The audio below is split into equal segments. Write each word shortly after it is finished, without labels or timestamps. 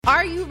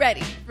Are you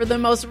ready for the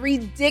most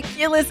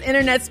ridiculous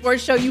internet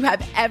sports show you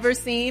have ever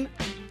seen?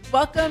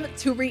 Welcome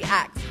to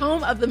Reacts,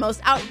 home of the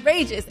most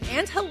outrageous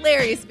and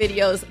hilarious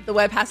videos the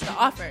web has to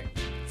offer.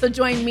 So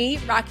join me,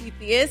 Rocky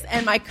Theus,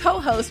 and my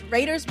co-host,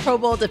 Raiders Pro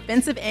Bowl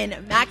defensive end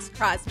Max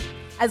Crosby,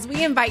 as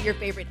we invite your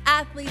favorite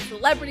athletes,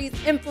 celebrities,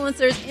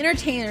 influencers,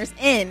 entertainers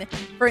in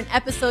for an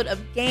episode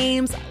of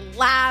games,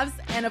 laughs,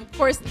 and of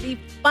course, the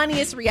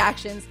funniest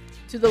reactions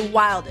to the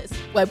wildest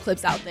web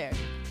clips out there.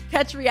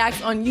 Catch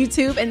Reacts on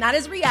YouTube, and that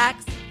is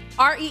Reacts,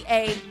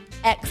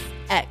 REAXX.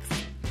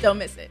 Don't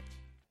miss it.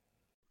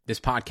 This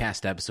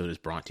podcast episode is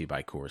brought to you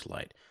by Coors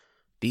Light.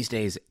 These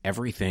days,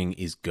 everything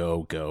is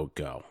go, go,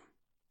 go.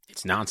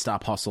 It's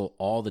nonstop hustle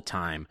all the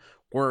time.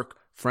 Work,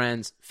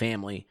 friends,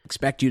 family,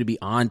 expect you to be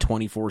on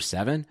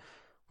 24/7.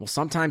 Well,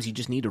 sometimes you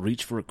just need to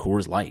reach for a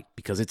Coors Light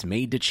because it's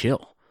made to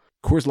chill.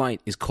 Coors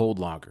Light is cold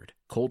lagered,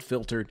 cold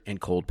filtered,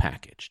 and cold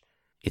packaged.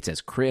 It's as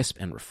crisp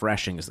and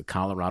refreshing as the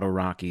Colorado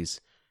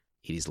Rockies.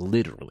 It is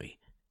literally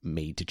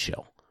made to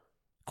chill.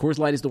 Coors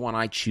Light is the one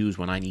I choose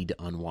when I need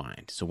to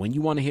unwind. So when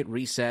you want to hit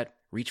reset,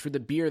 reach for the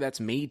beer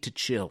that's made to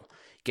chill.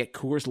 Get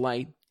Coors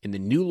Light in the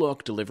new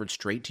look delivered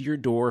straight to your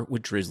door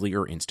with Drizzly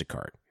or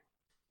Instacart.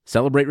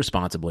 Celebrate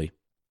responsibly.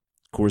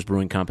 Coors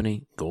Brewing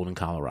Company, Golden,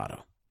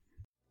 Colorado.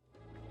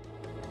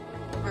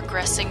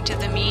 Regressing to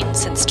the mean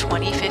since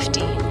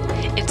 2015,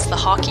 it's the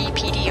Hockey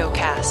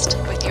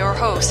PDOcast with your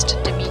host,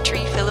 Dmitry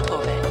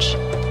Filipovich.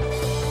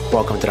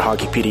 Welcome to the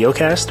Hockey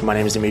PDOcast. My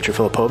name is Dmitry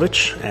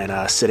Filipovich,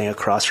 and sitting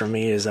across from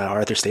me is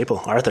Arthur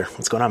Staple. Arthur,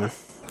 what's going on, man?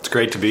 It's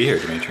great to be here,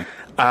 Dmitry.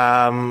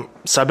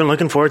 So I've been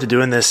looking forward to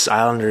doing this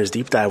Islanders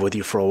deep dive with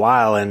you for a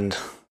while, and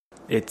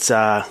it's,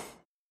 I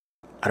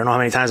don't know how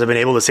many times I've been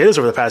able to say this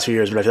over the past few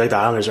years, but I feel like the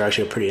Islanders are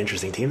actually a pretty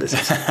interesting team this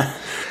season.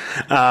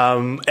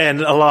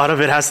 And a lot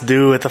of it has to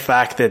do with the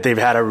fact that they've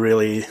had a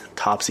really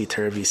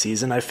topsy-turvy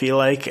season, I feel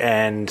like,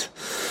 and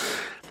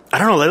I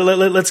don't know,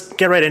 let's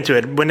get right into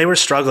it. When they were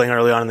struggling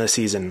early on in the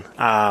season,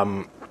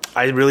 I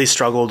really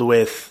struggled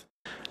with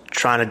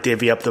trying to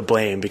divvy up the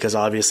blame, because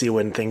obviously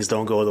when things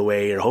don't go the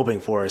way you're hoping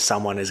for,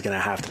 someone is going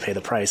to have to pay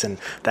the price, and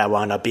that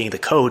wound up being the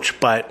coach.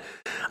 But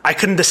I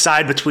couldn't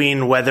decide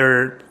between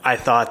whether I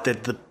thought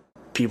that the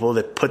people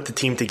that put the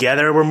team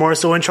together were more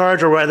so in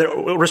charge or whether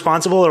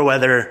responsible, or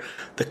whether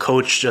the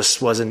coach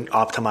just wasn't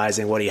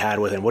optimizing what he had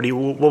with him.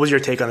 What was your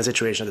take on the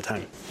situation at the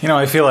time? You know,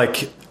 I feel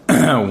like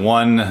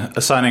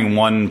assigning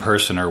one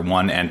person or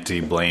one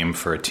entity blame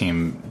for a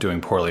team doing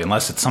poorly,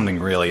 unless it's something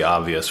really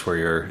obvious where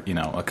you're,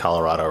 a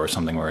Colorado or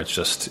something where it's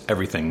just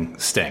everything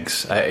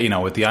stinks.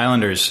 With the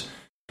Islanders,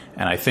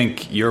 and I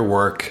think your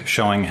work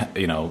showing,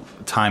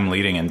 time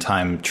leading and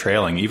time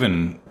trailing,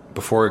 even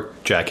before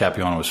Jack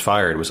Capuano was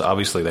fired, was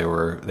obviously they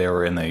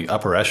were in the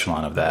upper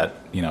echelon of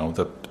that,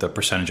 the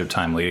percentage of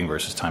time leading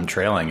versus time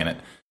trailing, and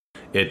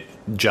it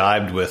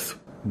jibed with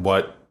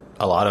what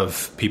a lot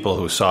of people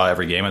who saw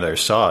every game of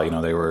theirs saw.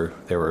 They were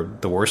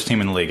the worst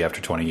team in the league after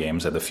 20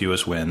 games, had the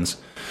fewest wins,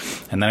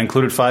 and that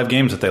included 5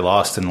 games that they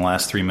lost in the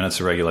last 3 minutes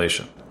of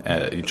regulation.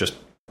 You just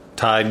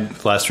tied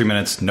the last 3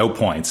 minutes, no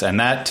points, and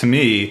that to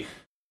me,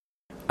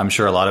 I'm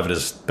sure a lot of it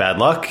is bad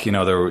luck.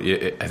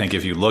 I think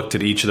if you looked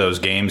at each of those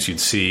games, you'd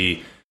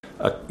see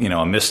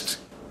a missed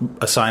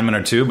assignment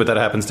or two, but that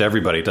happens to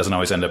everybody. It doesn't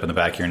always end up in the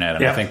back of your net.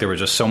 And I think there were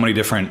just so many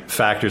different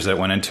factors that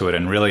went into it.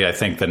 And really, I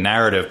think the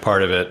narrative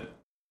part of it,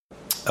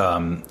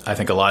 I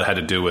think a lot had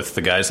to do with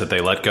the guys that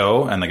they let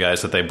go and the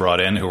guys that they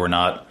brought in who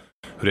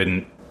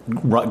didn't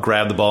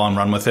grab the ball and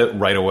run with it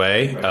right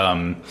away.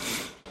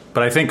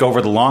 But I think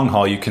over the long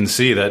haul, you can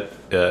see that,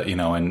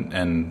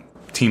 and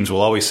teams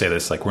will always say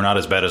this, like, we're not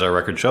as bad as our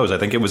record shows. I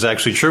think it was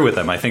actually true with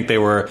them. I think they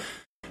were,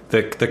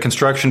 the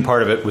construction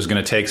part of it was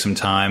going to take some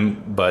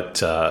time,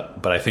 but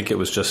I think it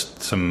was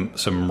just some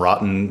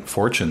rotten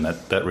fortune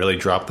that really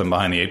dropped them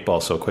behind the 8 ball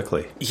so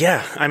quickly.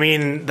 Yeah, I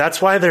mean,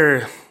 that's why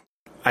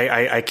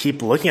I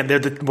keep looking at,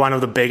 they're one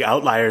of the big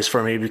outliers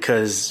for me,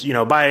 because,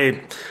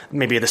 by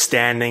maybe the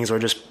standings or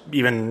just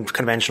even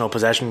conventional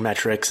possession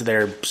metrics,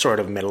 they're sort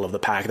of middle of the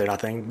pack. They're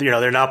nothing,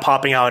 they're not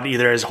popping out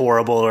either as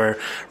horrible or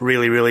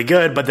really, really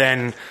good. But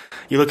then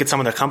you look at some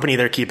of the company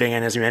they're keeping,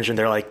 and as you mentioned,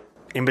 they're like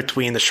in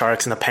between the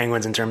Sharks and the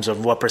Penguins in terms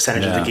of what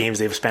percentage of the games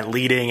they've spent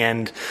leading,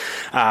 and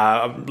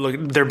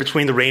they're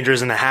between the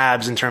Rangers and the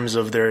Habs in terms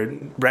of their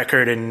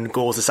record and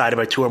goals decided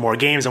by 2 or more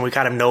games, and we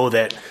kind of know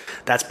that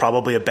that's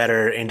probably a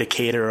better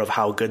indicator of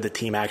how good the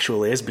team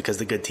actually is, because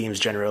the good teams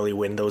generally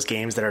win those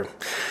games that are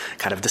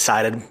kind of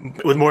decided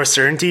with more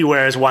certainty,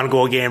 whereas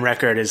 1-goal game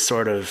record is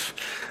sort of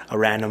a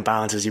random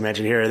balance, as you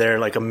mentioned here or there,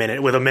 like a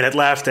minute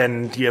left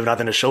and you have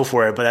nothing to show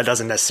for it, but that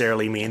doesn't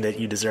necessarily mean that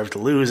you deserve to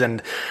lose,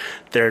 and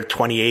they're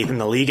 28th in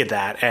the league at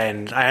that.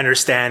 And I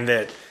understand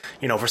that,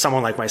 for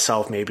someone like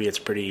myself, maybe it's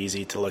pretty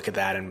easy to look at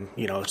that and,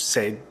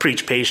 say,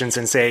 preach patience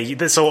and say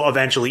this will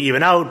eventually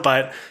even out,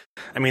 but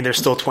I mean, they're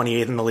still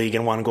 28th in the league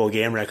in 1-goal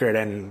game record,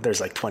 and there's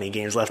like 20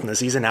 games left in the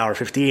season now, or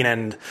 15,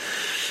 and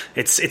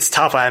it's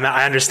tough.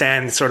 I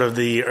understand sort of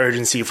the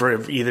urgency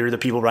for either the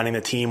people running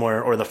the team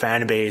or the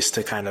fan base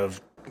to kind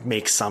of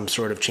make some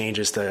sort of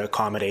changes to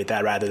accommodate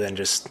that, rather than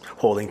just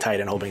holding tight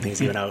and hoping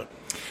things even out.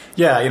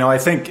 Yeah, I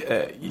think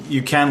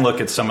you can look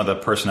at some of the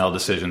personnel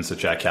decisions that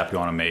Jack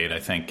Capuano made. I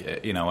think,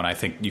 and I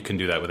think you can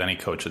do that with any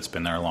coach that's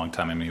been there a long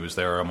time. I mean, he was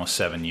there almost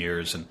 7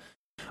 years, and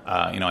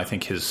I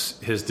think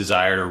his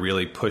desire to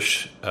really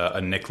push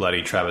a Nick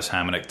Leddy, Travis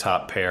Hamonic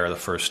top pair the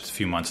first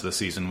few months of the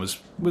season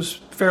was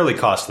fairly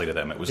costly to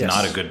them. It was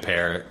not a good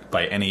pair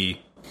by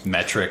any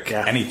metric,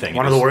 anything.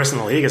 One of the worst in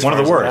the league. One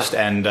of the worst,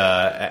 and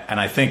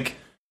I think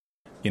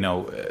they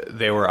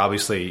were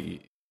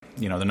obviously.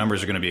 The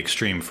numbers are going to be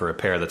extreme for a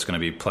pair that's going to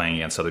be playing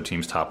against other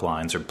teams' top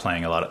lines or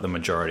playing the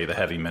majority of the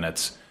heavy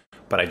minutes.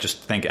 But I just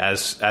think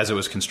as it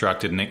was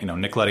constructed,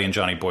 Nick Leddy and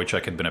Johnny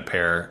Boychuk had been a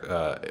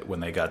pair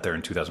when they got there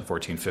in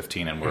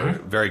 2014-15 and were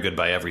very good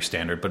by every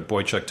standard. But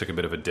Boychuk took a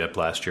bit of a dip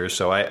last year.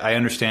 So I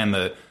understand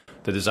the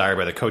desire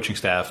by the coaching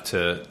staff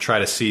to try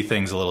to see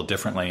things a little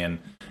differently and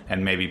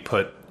maybe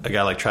put a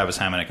guy like Travis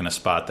Hamonic in a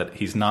spot that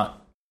he's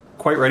not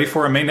quite ready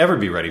for and may never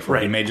be ready for.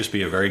 Right. He may just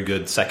be a very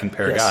good second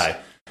pair guy.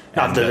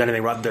 Not that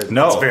anything wrong.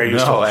 No, very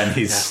useful. No, and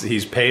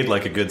he's paid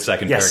like a good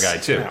second pair guy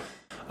too.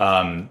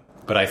 Yeah.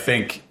 But I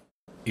think,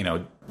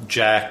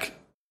 Jack,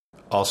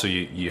 also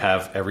you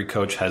have every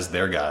coach has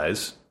their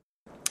guys,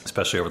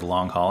 especially over the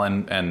long haul,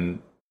 and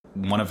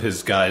one of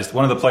his guys,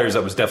 one of the players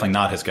that was definitely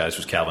not his guys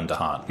was Calvin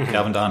DeHaan. Mm-hmm.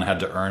 Calvin DeHaan had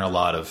to earn a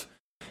lot of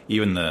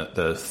even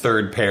the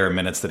third pair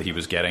minutes that he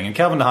was getting, and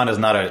Calvin DeHaan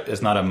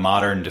is not a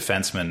modern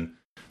defenseman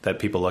that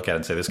people look at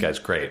and say, this guy's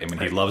great. I mean,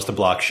 he loves to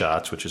block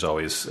shots, which is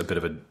always a bit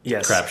of a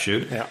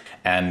crapshoot. Yeah.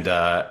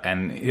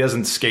 And he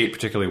doesn't skate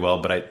particularly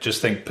well, but I just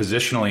think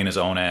positionally in his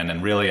own end,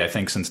 and really I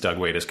think since Doug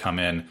Weight has come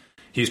in,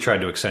 he's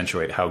tried to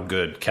accentuate how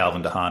good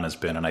Calvin DeHaan has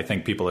been, and I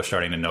think people are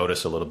starting to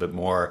notice a little bit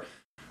more.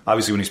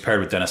 Obviously, when he's paired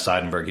with Dennis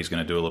Seidenberg, he's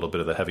going to do a little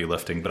bit of the heavy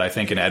lifting, but I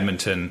think in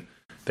Edmonton,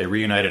 they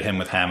reunited him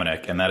with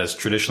Hamonic, and that has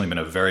traditionally been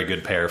a very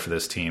good pair for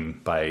this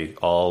team by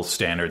all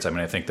standards. I mean,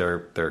 I think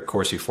their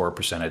Corsi for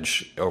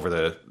percentage over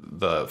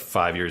the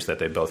 5 years that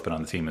they've both been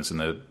on the team is in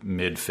the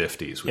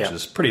mid-50s, which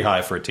is pretty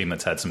high for a team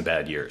that's had some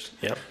bad years.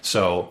 Yep.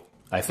 So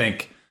I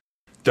think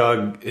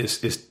Doug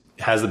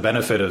has the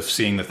benefit of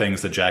seeing the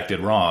things that Jack did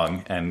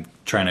wrong and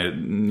trying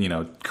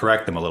to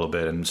correct them a little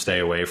bit and stay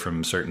away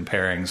from certain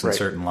pairings and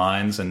certain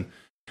lines, and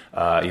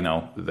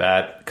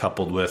that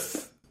coupled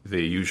with the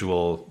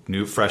usual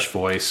new fresh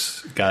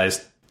voice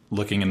guys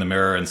looking in the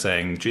mirror and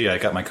saying, gee, I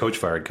got my coach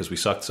fired because we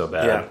sucked so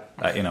bad.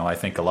 Yeah. I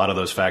think a lot of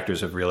those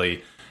factors have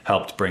really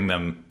helped bring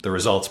them the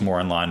results more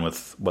in line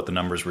with what the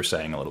numbers were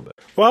saying a little bit.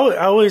 Well,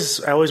 I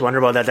always wonder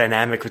about that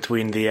dynamic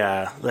between the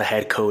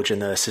head coach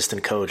and the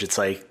assistant coach. It's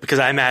like, because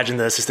I imagine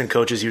the assistant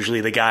coach is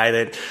usually the guy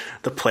that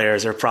the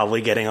players are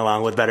probably getting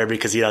along with better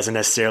because he doesn't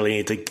necessarily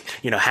need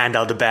to, hand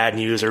out the bad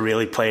news or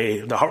really play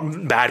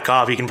the bad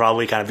cop. He can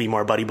probably kind of be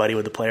more buddy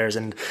with the players.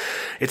 And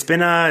it's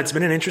been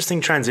an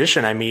interesting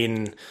transition. I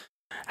mean,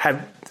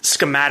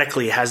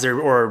 schematically, has there,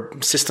 or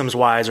systems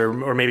wise,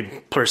 or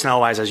maybe personnel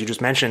wise, as you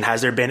just mentioned,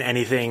 has there been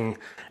anything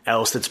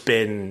else that's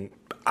been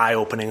eye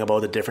opening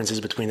about the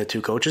differences between the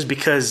two coaches?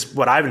 Because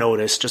what I've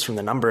noticed just from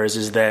the numbers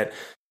is that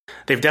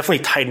they've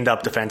definitely tightened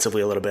up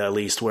defensively a little bit, at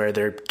least, where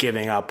they're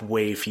giving up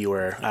way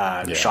fewer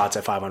shots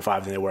at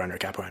 5-on-5 than they were under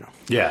Capuano.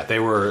 Yeah,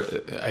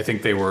 I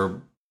think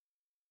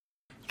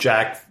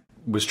Jack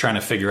was trying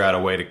to figure out a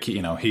way to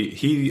keep,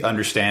 he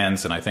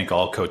understands, and I think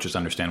all coaches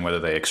understand, whether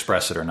they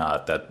express it or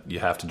not, that you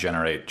have to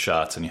generate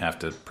shots and you have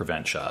to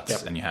prevent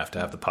shots and you have to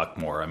have the puck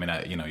more. I mean,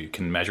 you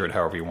can measure it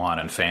however you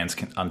want, and fans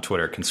on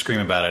Twitter can scream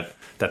about it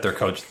that the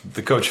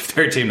coach of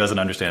their team doesn't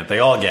understand it. They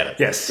all get it.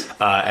 Yes.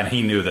 And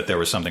he knew that there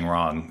was something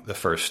wrong the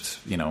first,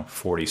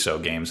 40 so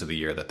games of the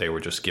year, that they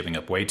were just giving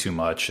up way too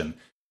much, and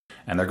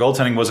their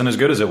goaltending wasn't as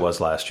good as it was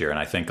last year. And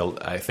I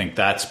think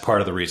that's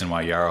part of the reason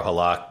why Jaro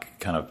Halak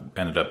kind of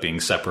ended up being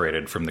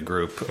separated from the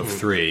group of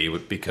three,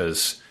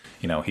 because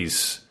he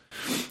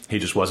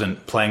just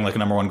wasn't playing like a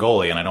number one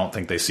goalie, and I don't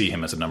think they see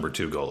him as a number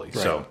two goalie. Right.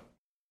 So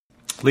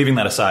leaving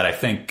that aside, I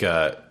think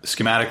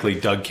schematically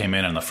Doug came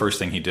in, and the first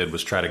thing he did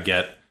was try to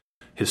get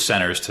his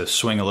centers to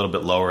swing a little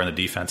bit lower in the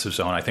defensive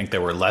zone. I think they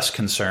were less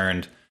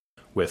concerned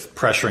with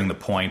pressuring the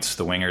points,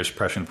 the wingers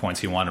pressuring the points.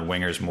 He wanted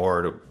wingers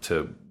more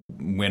to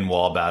win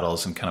wall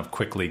battles and kind of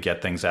quickly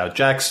get things out.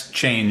 Jack's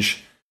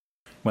change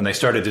when they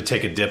started to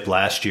take a dip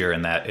last year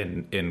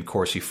in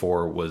Corsi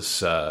 4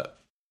 was,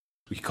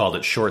 we called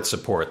it short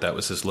support. That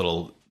was his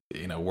little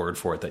word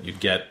for it, that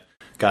you'd get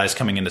guys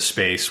coming into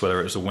space,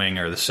 whether it was the wing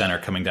or the center,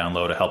 coming down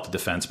low to help the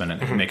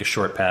defenseman and make a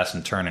short pass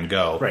and turn and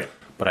go. Right.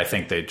 But I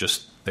think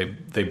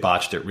they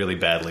botched it really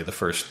badly the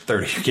first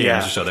 30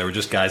 games or so. They were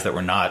just guys that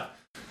were not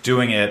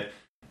doing it.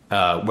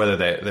 Whether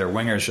their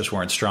wingers just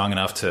weren't strong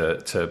enough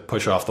to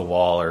push off the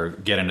wall or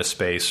get into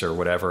space or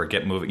whatever, or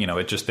get moving.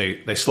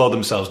 They slowed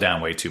themselves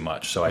down way too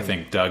much. So I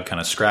think Doug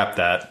kind of scrapped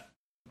that,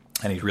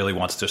 and he really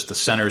wants just the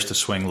centers to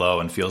swing low,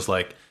 and feels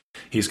like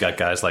he's got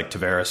guys like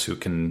Tavares who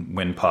can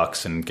win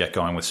pucks and get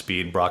going with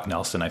speed. Brock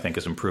Nelson, I think,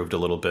 has improved a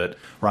little bit.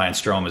 Ryan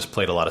Strome has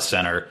played a lot of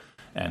center,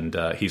 and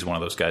he's one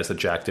of those guys that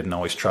Jack didn't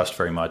always trust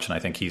very much, and I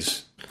think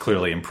he's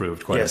clearly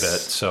improved quite a bit.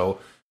 So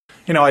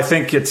I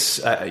think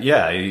it's,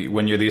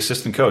 when you're the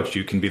assistant coach,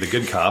 you can be the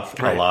good cop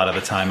Right. a lot of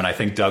the time. And I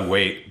think Doug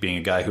Waite, being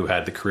a guy who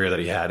had the career that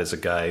he had, is a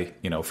guy,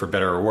 for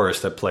better or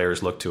worse, that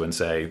players look to and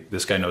say,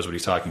 this guy knows what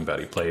he's talking about.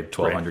 He played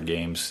 1,200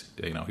 games.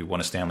 He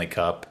won a Stanley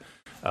Cup.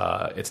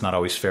 It's not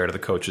always fair to the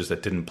coaches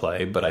that didn't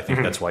play, but I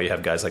think that's why you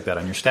have guys like that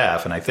on your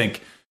staff. And I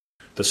think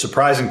the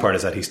surprising part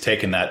is that he's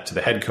taken that to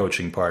the head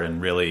coaching part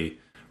and really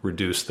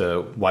reduce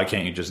the why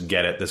can't you just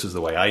get it, this is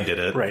the way I did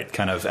it right.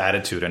 kind of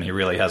attitude, and he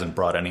really hasn't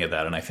brought any of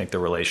that. And I think the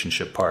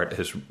relationship part,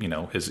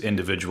 his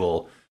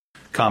individual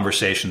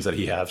conversations that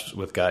he has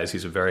with guys,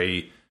 he's a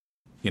very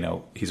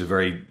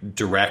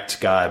direct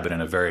guy, but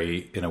in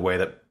a way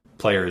that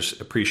players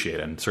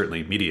appreciate and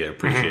certainly media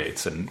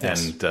appreciates. And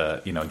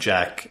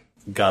Jack,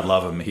 God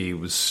love him, he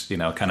was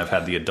kind of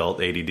had the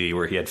adult ADD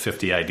where he had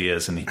 50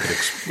 ideas and he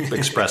could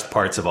express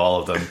parts of all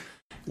of them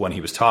when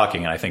he was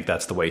talking, and I think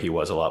that's the way he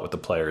was a lot with the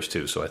players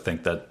too. So I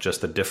think that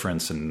just the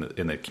difference in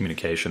the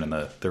communication and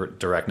the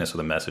directness of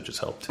the message has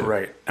helped too.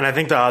 Right. And I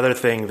think the other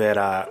thing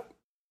that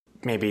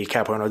maybe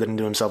Capuano didn't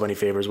do himself any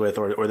favors with,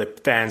 or the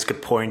fans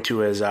could point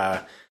to as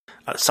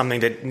something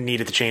that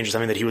needed to change, or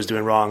something that he was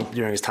doing wrong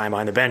during his time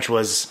behind the bench,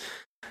 was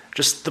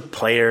just the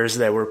players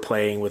that were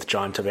playing with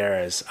John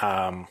Tavares.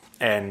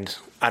 And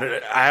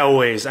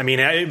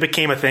it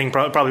became a thing,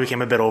 probably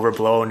became a bit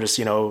overblown, just,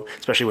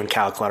 especially when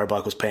Cal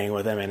Clutterbuck was playing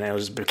with him, and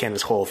it became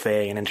this whole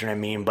thing, an internet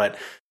meme. But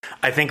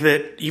I think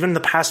that even the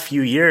past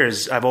few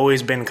years, I've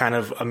always been kind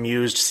of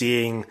amused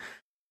seeing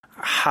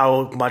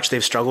how much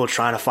they've struggled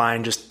trying to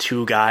find just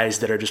two guys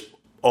that are just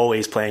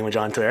always playing with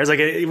John Tavares. Like,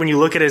 when you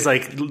look at his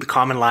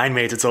common line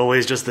mates, it's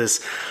always just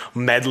this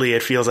medley.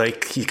 It feels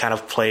like he kind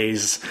of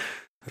plays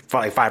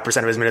probably 5%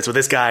 of his minutes with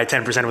this guy,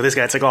 10% with this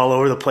guy. It's all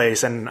over the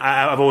place. And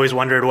I've always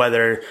wondered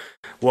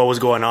what was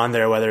going on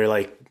there, whether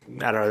I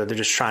don't know, they're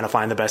just trying to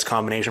find the best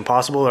combination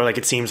possible, or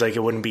it seems like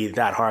it wouldn't be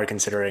that hard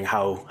considering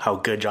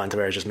how good John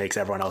Tavares just makes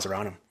everyone else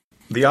around him.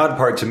 The odd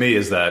part to me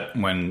is that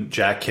when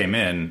Jack came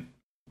in,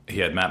 he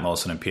had Matt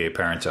Moulson and P.A.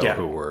 Parento,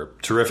 who were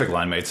terrific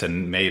line mates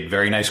and made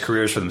very nice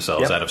careers for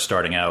themselves out of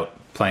starting out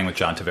playing with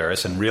John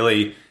Tavares. And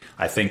really,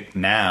 I think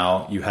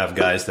now you have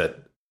guys that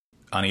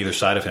on either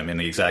side of him in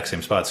the exact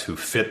same spots who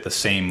fit the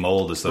same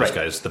mold as those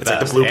guys the best.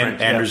 Like the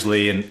blueprint. Anders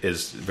Lee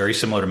is very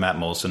similar to Matt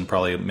Moulson,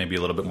 probably maybe a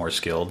little bit more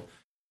skilled.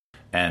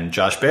 And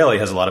Josh Bailey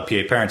has a lot of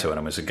P.A. Parento in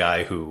him, as a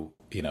guy who,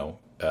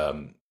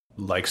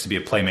 likes to be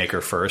a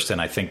playmaker first.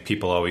 And I think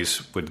people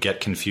always would get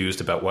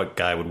confused about what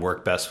guy would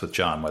work best with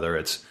John, whether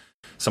it's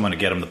someone to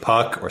get him the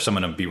puck or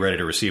someone to be ready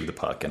to receive the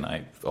puck. And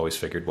I always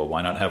figured, well,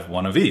 why not have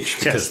one of each?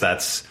 Because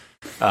that's...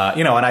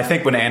 and I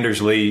think when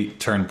Anders Lee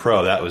turned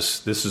pro,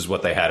 this is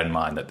what they had in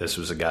mind, that this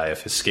was a guy,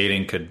 if his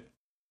skating could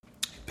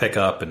pick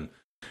up and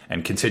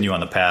continue on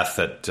the path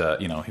that,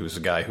 he was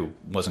a guy who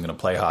wasn't going to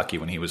play hockey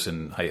when he was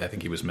I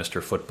think he was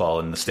Mr.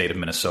 Football in the state of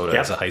Minnesota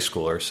as a high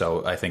schooler.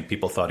 So I think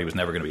people thought he was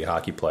never going to be a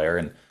hockey player,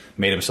 and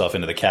made himself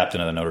into the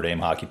captain of the Notre Dame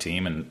hockey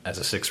team. And as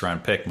a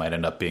 6th-round pick, might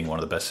end up being one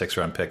of the best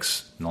 6th-round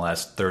picks in the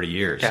last 30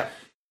 years. Yeah.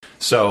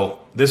 So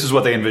this is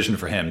what they envisioned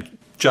for him.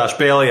 Josh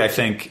Bailey, I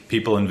think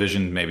people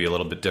envisioned maybe a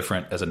little bit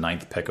different as a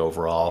 9th pick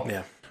overall.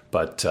 Yeah.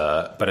 But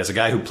as a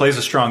guy who plays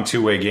a strong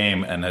two-way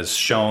game and has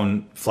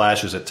shown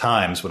flashes at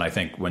times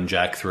when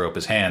Jack threw up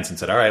his hands and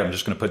said, all right, I'm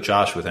just going to put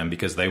Josh with him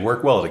because they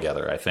work well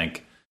together. I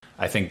think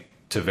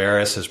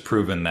Tavares has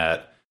proven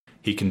that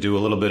he can do a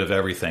little bit of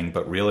everything,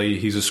 but really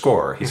he's a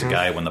scorer. He's a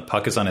guy, when the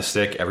puck is on his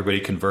stick, everybody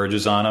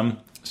converges on him.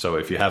 So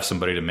if you have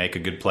somebody to make a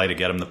good play to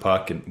get him the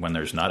puck, and when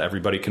there's not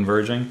everybody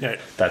converging,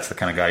 that's the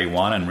kind of guy you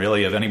want. And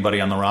really, of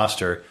anybody on the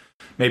roster,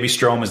 maybe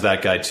Strome is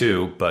that guy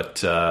too, but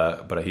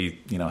he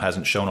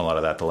hasn't shown a lot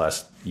of that the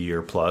last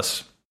year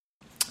plus.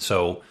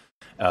 So,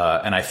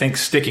 and I think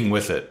sticking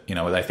with it,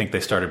 I think they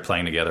started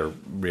playing together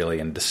really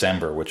in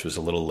December, which was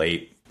a little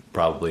late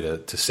probably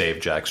to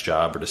save Jack's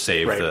job or to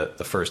save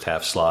the first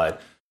half slide.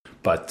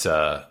 But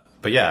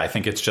yeah, I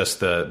think it's just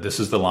this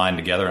is the line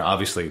together. And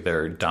obviously,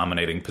 they're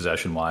dominating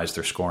possession-wise.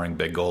 They're scoring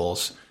big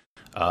goals.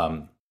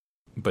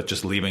 But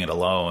just leaving it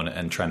alone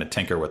and trying to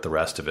tinker with the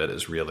rest of it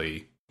is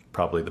really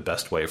probably the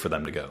best way for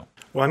them to go.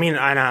 Well, I mean,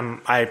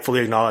 I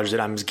fully acknowledge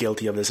that I'm as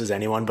guilty of this as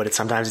anyone, but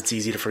sometimes it's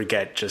easy to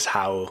forget just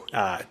how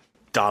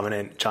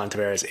dominant John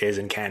Tavares is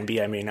and can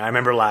be. I mean, I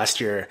remember last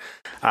year...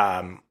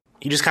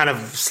 he just kind of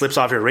slips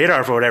off your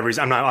radar for whatever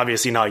reason. I'm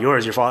obviously not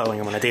yours. You're following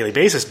him on a daily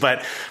basis,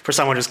 but for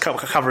someone just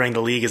covering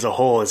the league as a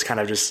whole, it's kind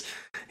of just,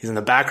 he's in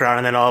the background.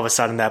 And then all of a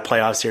sudden that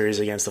playoff series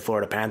against the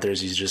Florida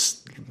Panthers, he's just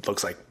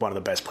looks like one of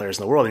the best players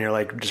in the world. And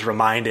you're just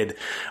reminded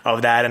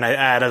of that. And I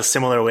had a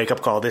similar wake up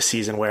call this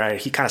season where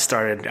he kind of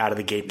started out of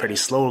the gate pretty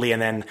slowly.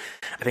 And then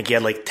I think he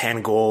had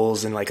 10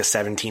 goals in a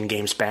 17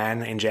 game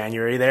span in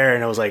January there.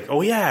 And it was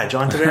oh yeah,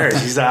 John Tavares.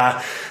 He's,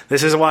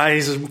 this is why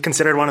he's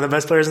considered one of the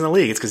best players in the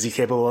league. It's because he's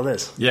capable of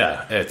this. Yeah.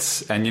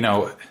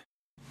 No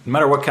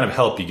matter what kind of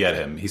help you get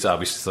him, he's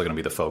obviously still going to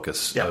be the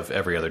focus of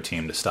every other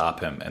team to stop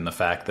him. And the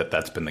fact that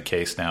that's been the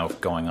case now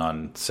going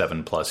on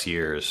 7+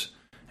 years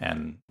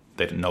and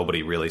that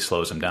nobody really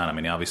slows him down. I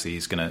mean, obviously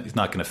he's not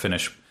going to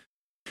finish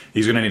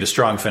he's going to need a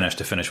strong finish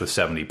to finish with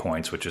 70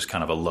 points, which is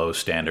kind of a low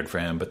standard for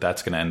him, but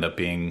that's going to end up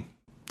being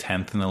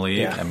 10th in the league.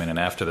 Yeah. I mean, and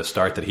after the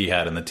start that he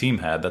had and the team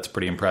had, that's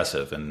pretty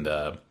impressive. And,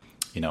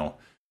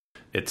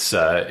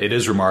 it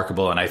is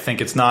remarkable. And I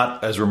think it's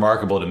not as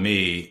remarkable to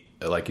me.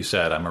 Like you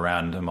said, I'm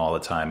around him all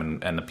the time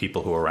and the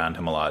people who are around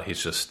him a lot.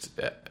 He's just,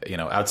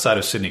 outside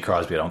of Sidney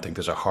Crosby, I don't think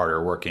there's a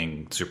harder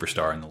working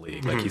superstar in the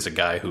league. Like, he's a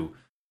guy who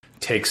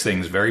takes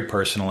things very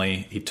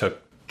personally. He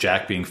took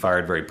Jack being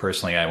fired very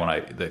personally.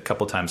 The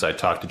couple times I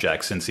talked to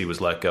Jack since he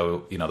was let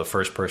go, the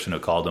first person who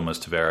called him was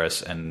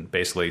Tavares, and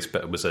basically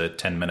it was a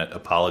 10-minute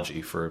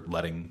apology for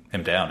letting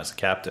him down as a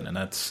captain. And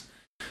that's,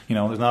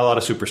 there's not a lot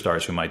of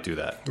superstars who might do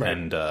that. Right.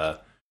 And,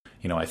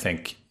 I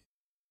think,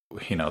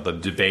 the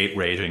debate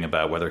raging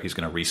about whether he's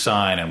going to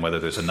re-sign and whether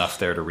there's enough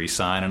there to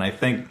re-sign. And I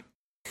think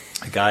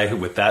a guy who,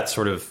 with that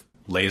sort of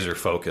laser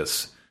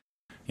focus,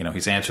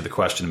 he's answered the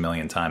question a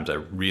million times. I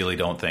really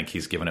don't think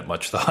he's given it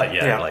much thought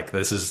yet. Yeah. Like,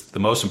 this is the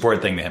most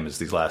important thing to him is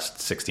these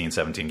last 16,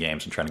 17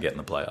 games and trying to get in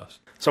the playoffs.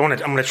 So I'm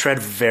going to tread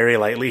very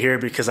lightly here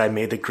because I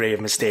made the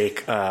grave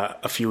mistake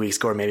a few weeks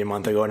ago or maybe a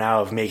month ago now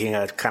of making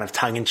a kind of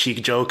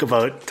tongue-in-cheek joke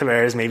about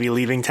Tavares maybe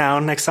leaving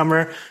town next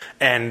summer.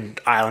 And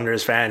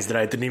Islanders fans that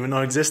I didn't even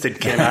know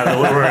existed came out of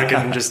the woodwork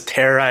and just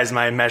terrorized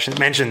my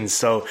mentions.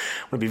 So I'm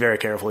going to be very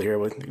careful here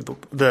with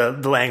the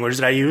language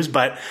that I use.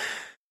 But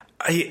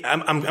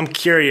I'm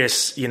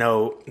curious,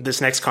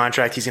 this next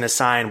contract he's going to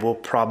sign will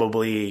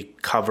probably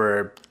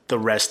cover the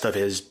rest of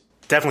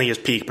definitely his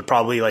peak, but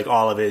probably like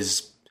all of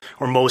his,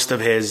 or most of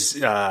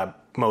his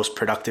most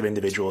productive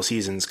individual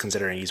seasons,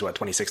 considering he's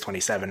 26,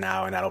 27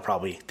 now, and that'll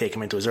probably take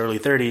him into his early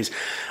 30s.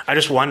 I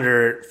just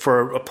wonder,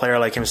 for a player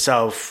like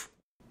himself,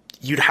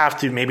 you'd have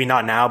to, maybe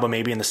not now, but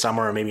maybe in the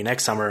summer or maybe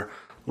next summer,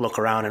 look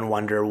around and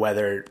wonder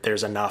whether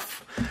there's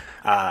enough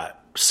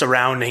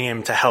surrounding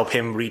him to help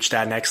him reach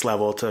that next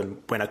level to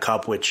win a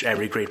cup, which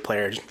every great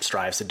player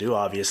strives to do,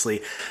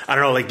 obviously. I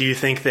don't know, do you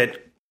think that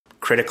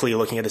critically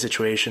looking at the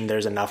situation,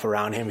 there's enough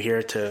around him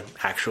here to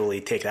actually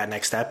take that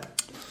next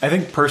step? I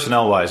think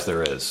personnel-wise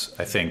there is.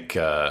 I think,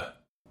 I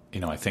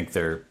think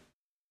their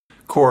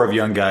core of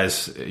young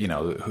guys,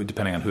 who,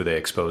 depending on who they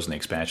expose in the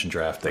expansion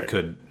draft, they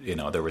could,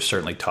 there was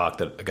certainly talk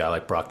that a guy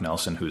like Brock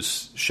Nelson,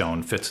 who's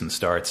shown fits and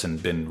starts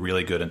and been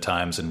really good at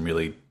times and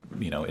really,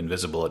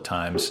 invisible at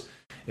times,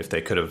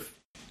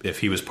 if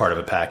he was part of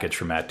a package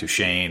for Matt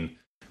Duchene,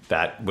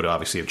 that would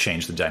obviously have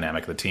changed the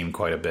dynamic of the team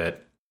quite a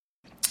bit.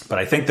 But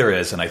I think there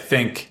is, and I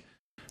think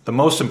the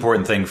most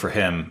important thing for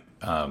him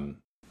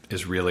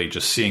is really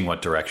just seeing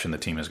what direction the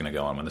team is going to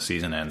go in when the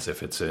season ends.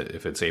 If it's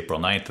April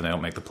 9th and they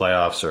don't make the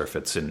playoffs, or if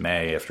it's in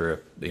May after a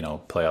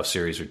playoff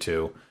series or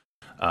two,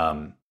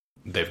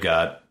 they've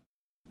got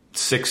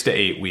 6 to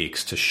 8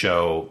 weeks to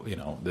show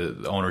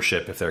the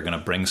ownership if they're going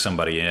to bring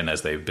somebody in,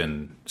 as they've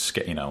been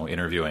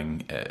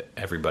interviewing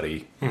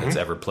everybody that's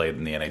ever played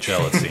in the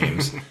NHL, it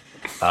seems.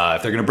 If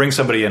they're going to bring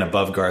somebody in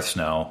above Garth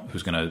Snow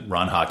who's going to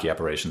run hockey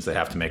operations, they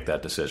have to make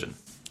that decision.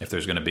 If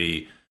there's going to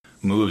be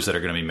moves that are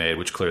going to be made,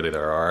 which clearly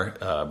there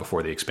are,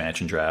 before the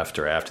expansion draft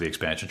or after the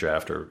expansion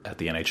draft or at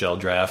the NHL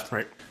draft,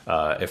 right.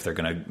 If they're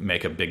going to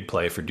make a big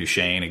play for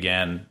Duchene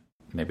again,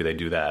 maybe they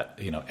do that.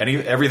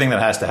 Everything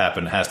that has to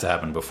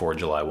happen before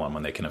July 1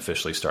 when they can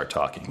officially start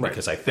talking. Right.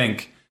 Because I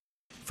think,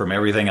 from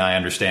everything I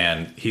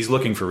understand, he's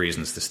looking for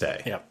reasons to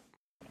stay. Yep.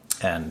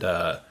 And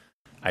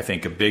I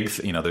think a big,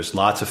 there's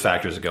lots of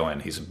factors that go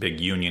in. He's a big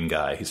union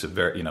guy. He's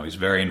he's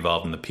very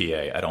involved in the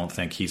PA. I don't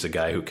think he's a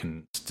guy who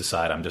can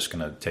decide, I'm just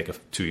going to take a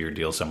 2-year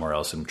deal somewhere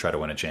else and try to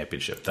win a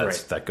championship.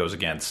 That goes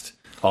against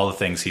all the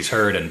things he's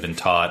heard and been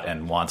taught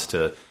and wants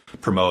to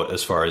promote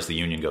as far as the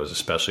union goes,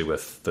 especially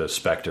with the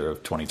specter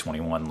of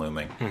 2021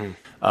 looming.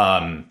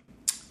 Mm-hmm.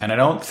 And I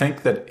don't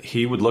think that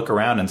he would look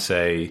around and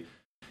say,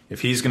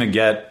 if he's going to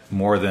get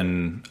more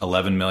than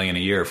 $11 million a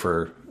year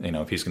for,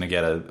 if he's going to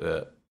get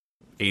a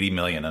 $80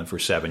 million for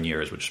 7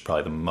 years, which is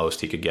probably the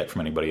most he could get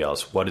from anybody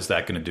else, what is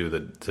that going to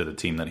do to the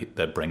team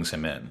that brings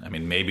him in? I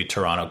mean, maybe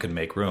Toronto could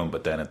make room,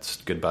 but then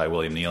it's goodbye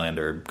William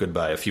Nylander,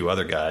 goodbye a few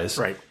other guys.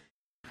 Right.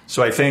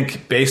 So I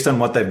think based on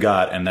what they've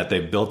got and that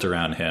they've built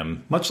around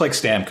him, much like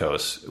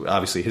Stamkos,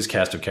 obviously his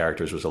cast of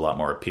characters was a lot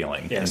more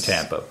appealing in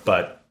Tampa,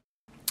 but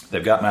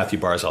they've got Matthew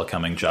Barzal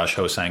coming. Josh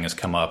Hosang has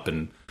come up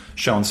and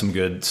shown some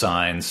good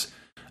signs.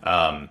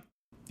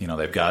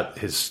 They've got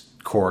his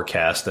core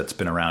cast that's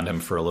been around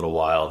him for a little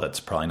while. That's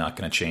probably not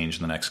going to change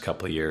in the next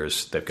couple of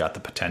years. They've got the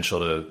potential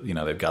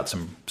to, they've got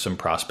some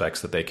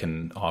prospects that they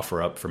can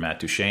offer up for Matt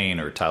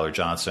Duchene or Tyler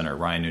Johnson or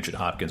Ryan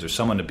Nugent-Hopkins or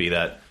someone to be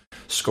that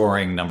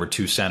scoring number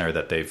 2 center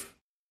that they've,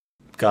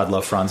 God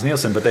love Franz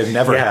Nielsen, but they've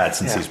never had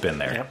since he's been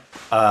there.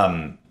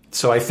 Yep.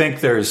 So I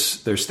think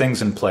there's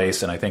things in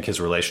place, and I think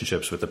his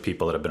relationships with the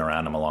people that have been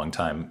around him a long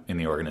time in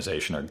the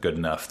organization are good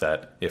enough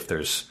that if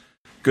there's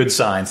good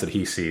signs that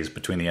he sees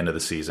between the end of the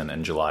season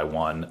and July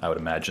 1, I would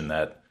imagine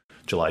that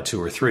July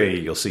 2 or 3,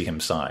 you'll see him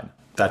sign.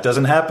 That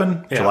doesn't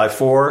happen. Yeah. July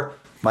 4,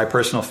 my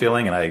personal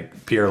feeling,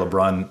 and Pierre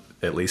LeBrun,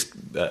 at least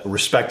a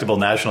respectable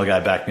national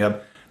guy, backed me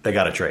up, they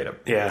got to trade him.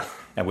 Yeah.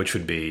 And which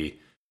would be,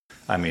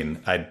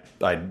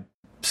 I'd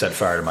set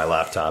fire to my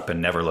laptop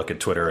and never look at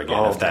Twitter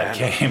again if that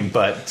came.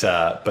 But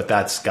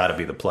that's got to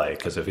be the play,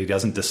 because if he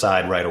doesn't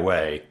decide right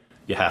away,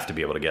 you have to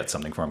be able to get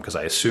something for him. Because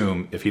I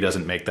assume if he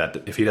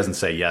doesn't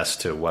say yes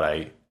to what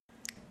I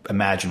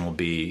imagine will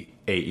be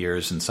 8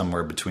 years and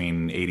somewhere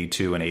between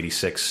 82 and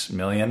 86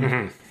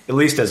 million, at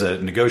least as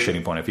a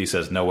negotiating point, if he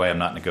says, no way, I'm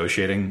not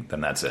negotiating,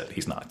 then that's it.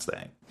 He's not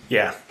staying.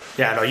 Yeah.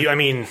 No,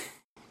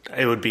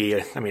 it would be,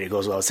 it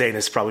goes without saying,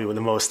 this is probably the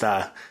most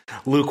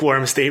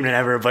lukewarm statement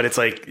ever, but it's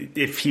like,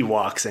 if he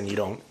walks and you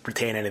don't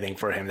retain anything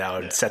for him, that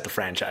would set the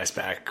franchise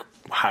back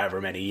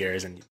however many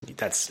years, and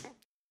that's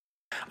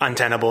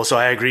untenable. So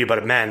I agree,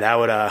 but man,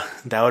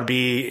 that would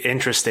be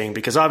interesting,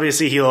 because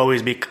obviously he'll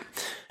always be,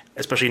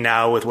 especially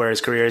now with where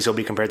his career is, he'll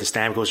be compared to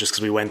Stamkos just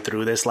because we went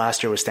through this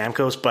last year with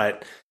Stamkos.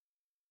 But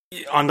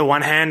on the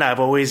one hand, I've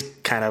always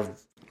kind of,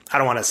 I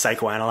don't want to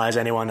psychoanalyze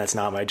anyone, that's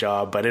not my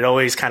job, but it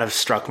always kind of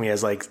struck me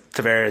as like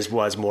Tavares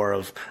was more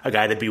of a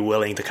guy that'd be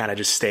willing to kind of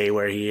just stay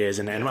where he is,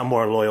 and a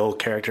more loyal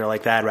character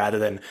like that, rather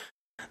than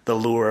the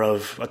lure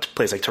of a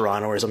place like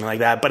Toronto or something like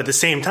that. But at the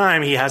same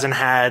time, he hasn't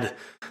had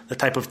the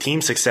type of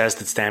team success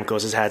that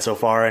Stamkos has had so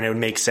far, and it would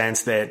make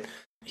sense that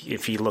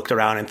if he looked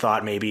around and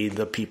thought maybe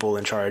the people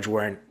in charge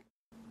weren't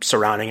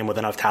surrounding him with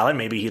enough talent,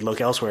 maybe he'd look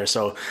elsewhere.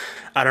 So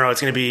I don't know.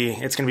 It's going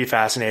to be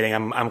fascinating.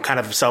 I'm kind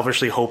of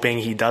selfishly hoping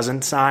he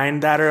doesn't sign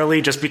that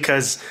early, just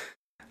because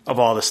of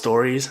all the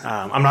stories.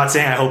 I'm not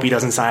saying I hope he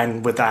doesn't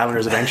sign with the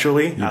Islanders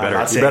eventually. You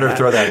better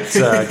throw that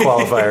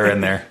qualifier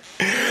in there.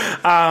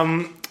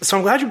 So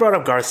I'm glad you brought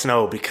up Garth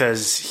Snow,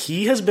 because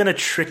he has been a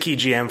tricky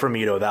GM for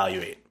me to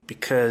evaluate,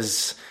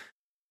 because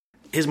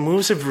his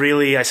moves have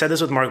really, I said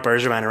this with Mark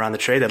Bergevin around the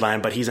trade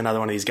deadline, but he's another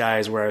one of these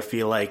guys where I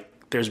feel like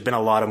there's been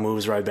a lot of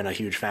moves where I've been a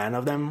huge fan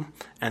of them,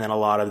 and then a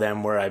lot of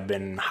them where I've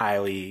been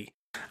highly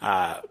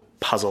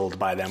puzzled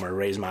by them or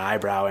raised my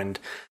eyebrow. And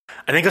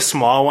I think a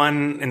small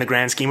one in the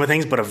grand scheme of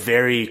things, but a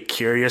very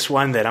curious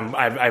one that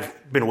I've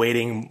been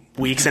waiting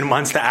weeks and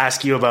months to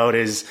ask you about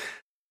is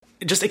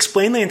just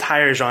explain the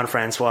entire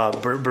Jean-Francois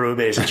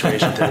Berube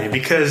situation to me,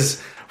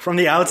 because from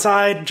the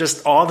outside,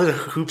 just all the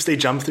hoops they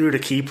jumped through to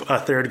keep a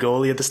third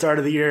goalie at the start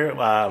of the year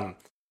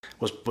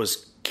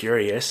was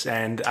curious,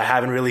 and I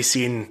haven't really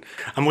seen.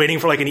 I'm waiting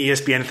for like an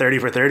ESPN 30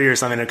 for 30 or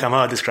something to come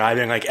out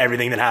describing like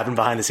everything that happened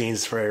behind the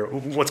scenes for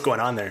what's going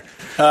on there.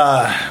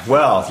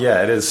 Well,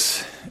 yeah, it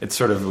is. It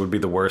sort of would be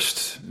the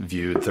worst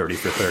viewed 30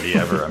 for 30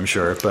 ever, I'm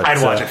sure. But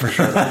I'd watch it for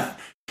sure.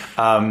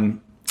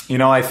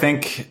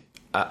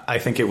 I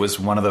think it was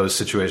one of those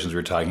situations we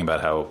were talking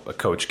about, how a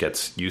coach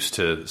gets used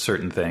to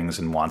certain things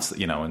and wants,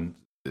 and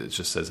it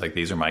just says like,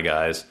 these are my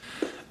guys.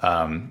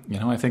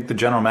 I think the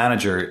general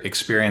manager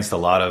experienced a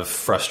lot of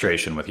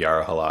frustration with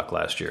Jaro Halak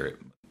last year.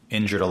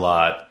 Injured a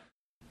lot.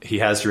 He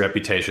has the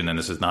reputation, and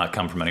this has not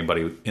come from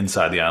anybody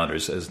inside the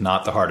Islanders, as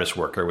not the hardest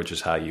worker, which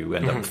is how you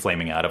end up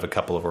flaming out of a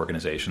couple of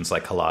organizations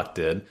like Halak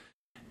did.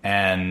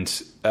 And,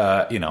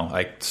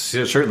 I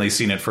certainly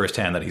seen it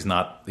firsthand that he's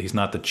not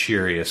the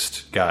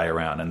cheeriest guy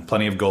around, and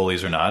plenty of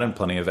goalies are not, and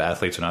plenty of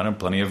athletes are not, and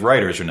plenty of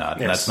writers are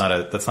not. Yes.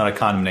 And that's not a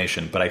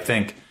condemnation, but I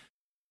think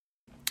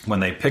when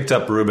they picked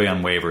up Berube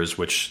on waivers,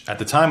 which at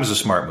the time was a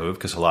smart move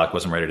because Halak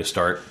wasn't ready to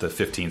start the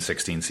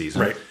 15-16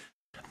 season.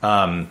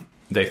 Right.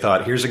 They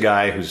thought, here's a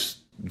guy who's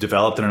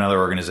developed in another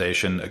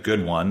organization, a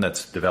good one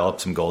that's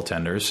developed some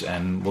goaltenders,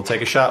 and we'll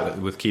take a shot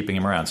with keeping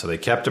him around. So they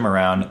kept him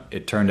around.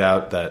 It turned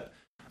out that,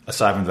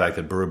 aside from the fact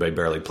that Berube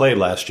barely played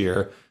last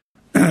year,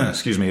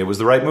 it was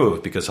the right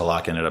move, because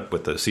Halak ended up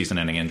with the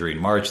season-ending injury in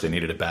March. They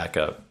needed a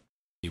backup.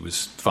 He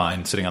was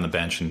fine sitting on the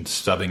bench and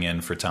subbing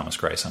in for Thomas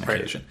Greiss on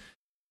occasion.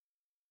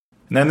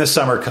 And then this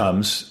summer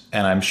comes,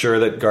 and I'm sure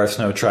that Garth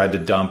Snow tried to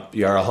dump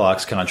Jaro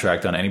Halak's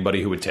contract on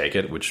anybody who would take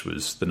it, which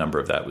was, the number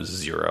of that was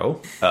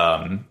 0.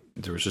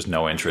 There was just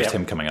no interest,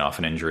 him coming off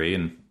an injury.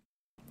 And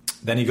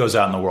then he goes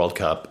out in the World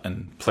Cup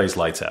and plays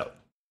lights out.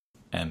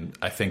 And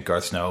I think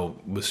Garth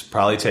Snow was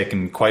probably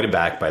taken quite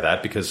aback by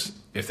that, because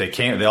if they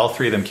all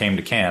three of them came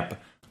to camp,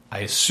 I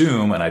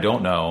assume, and I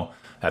don't know,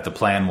 that the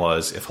plan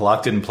was, if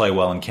Halak didn't play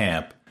well in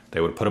camp,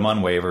 they would put him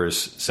on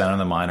waivers, send him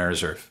to the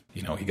minors, or if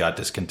he got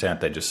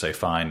discontent, they'd just say,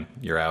 fine,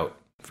 you're out,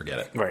 forget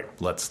it. Right.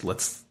 Let's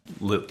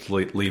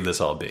leave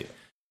this all be.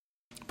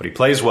 But he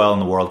plays well in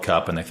the World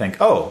Cup, and they think,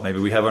 oh, maybe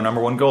we have our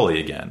number one goalie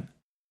again.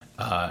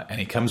 And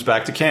he comes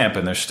back to camp,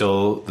 and there's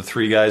still the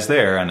three guys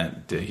there,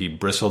 and he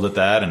bristled at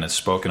that and has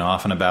spoken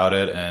often about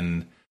it,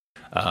 and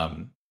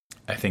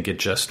I think it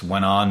just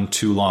went on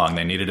too long.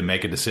 They needed to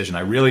make a decision.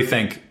 I really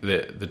think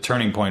that the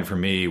turning point for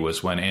me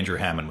was when Andrew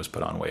Hammond was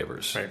put on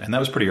waivers. Right. And that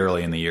was pretty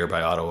early in the year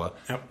by Ottawa.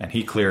 Yep. And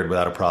he cleared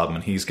without a problem.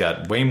 And he's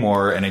got way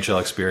more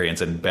NHL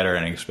experience and better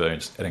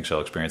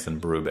NHL experience than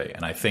Berube.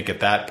 And I think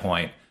at that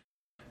point,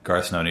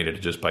 Garth Snow needed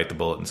to just bite the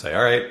bullet and say,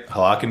 all right,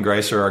 Halak and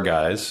Greiss are our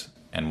guys,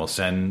 and we'll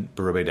send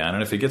Berube down.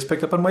 And if he gets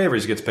picked up on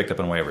waivers, he gets picked up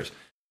on waivers.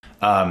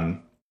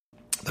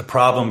 The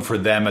problem for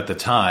them at the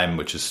time,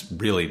 which is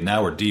really,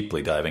 now we're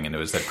deeply diving into,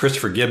 is that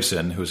Christopher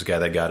Gibson, who's a guy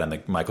they got in the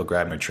Michael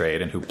Grabner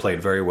trade and who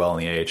played very well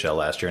in the AHL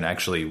last year and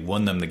actually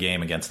won them the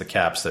game against the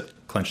Caps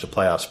that clinched a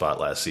playoff spot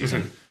last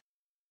season,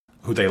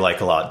 who they like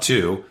a lot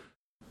too,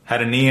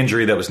 had a knee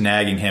injury that was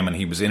nagging him, and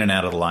he was in and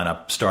out of the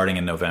lineup starting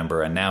in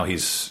November, and now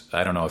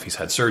I don't know if he's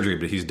had surgery,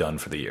 but he's done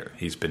for the year.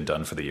 He's been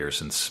done for the year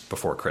since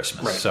before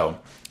Christmas. Right. So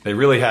they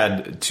really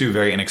had two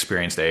very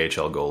inexperienced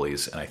AHL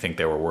goalies, and I think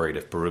they were worried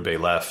if Berube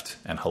left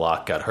and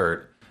Halak got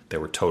hurt, they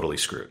were totally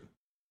screwed.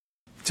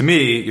 To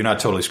me, you're not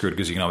totally screwed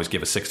because you can always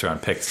give a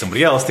 6th-round pick to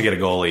somebody else to get a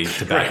goalie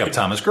to back up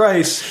Thomas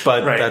Greiss,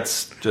 but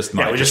that's just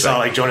my we just saw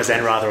like Jonas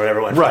Enroth or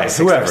whatever went right,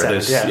 whoever.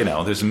 There's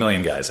there's a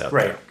million guys out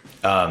there.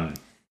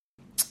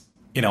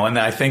 And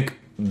I think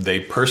they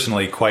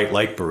personally quite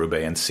like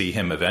Berube and see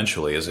him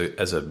eventually as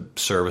a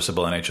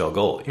serviceable NHL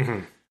goalie. Mm-hmm.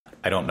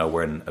 I don't know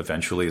when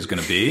eventually is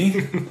going to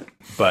be,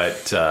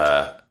 but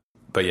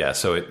yeah,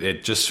 so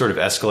it just sort of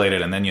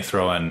escalated, and then you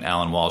throw in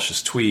Alan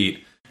Walsh's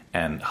tweet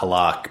and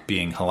Halak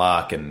being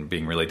Halak and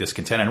being really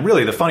discontented. And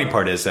really, the funny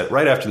part is that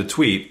right after the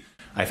tweet,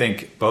 I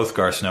think both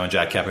Garth Snow and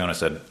Jack Capiona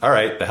said, all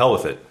right, the hell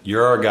with it.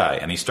 You're our guy.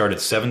 And he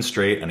started 7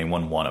 straight, and he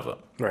won 1 of them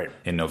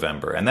in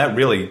November. And that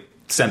really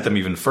sent them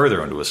even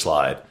further into a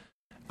slide.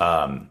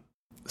 I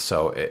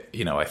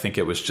think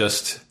it was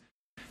just...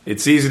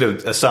 It's easy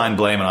to assign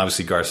blame, and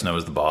obviously Garth Snow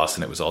is the boss,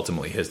 and it was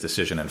ultimately his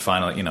decision. And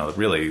finally,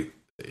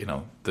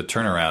 the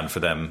turnaround for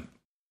them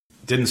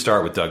didn't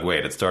start with Doug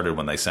Weight. It started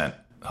when they sent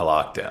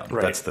Halak down.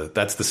 Right.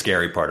 That's the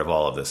scary part of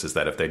all of this, is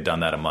that if they'd done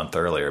that a month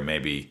earlier,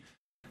 maybe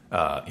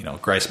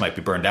Greiss might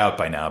be burned out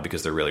by now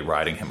because they're really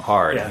riding him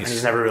hard. Yeah, and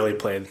he's never really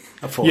played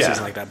a full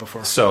season like that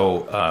before.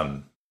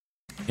 So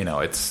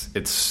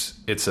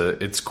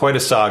it's quite a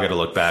saga to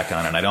look back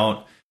on, and I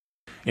don't.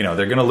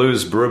 They're going to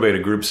lose Berube to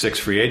Group 6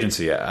 free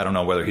agency. I don't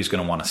know whether he's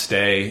going to want to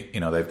stay.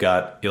 They've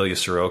got Ilya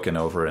Sorokin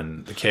over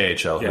in the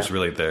KHL, who's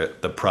really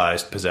the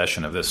prized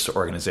possession of this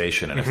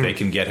organization, and if they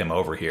can get him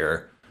over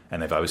here.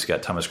 And they've obviously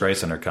got Thomas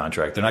Greiss under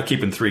contract. They're not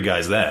keeping 3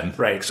 guys then.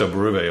 Right. So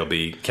Berube will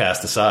be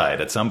cast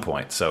aside at some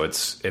point. So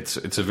it's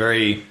a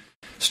very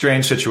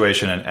strange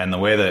situation. And the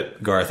way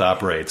that Garth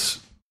operates,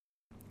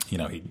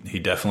 he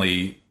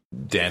definitely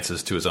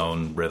dances to his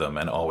own rhythm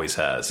and always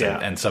has. Yeah.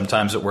 And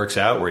sometimes it works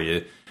out where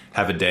you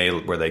have a day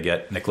where they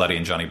get Nick Leddy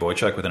and Johnny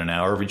Boychuk within an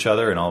hour of each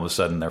other, and all of a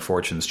sudden their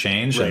fortunes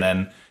change. Right. And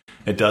then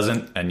it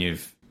doesn't, and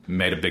you've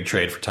made a big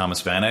trade for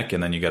Thomas Vanek,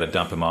 and then you got to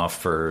dump him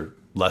off for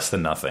less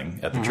than nothing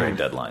at the trade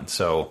deadline.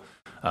 So,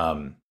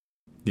 it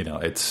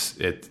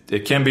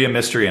can be a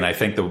mystery. And I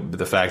think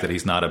the fact that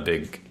he's not a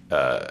big,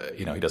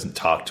 he doesn't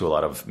talk to a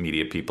lot of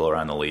media people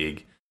around the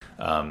league,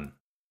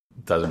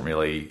 doesn't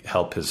really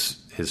help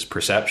his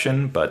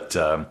perception. But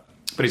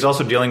he's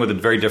also dealing with a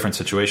very different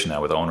situation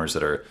now with owners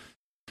that are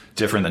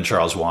different than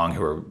Charles Wang,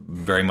 who are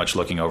very much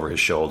looking over his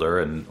shoulder.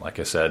 And like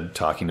I said,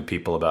 talking to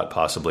people about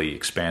possibly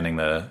expanding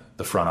the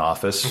front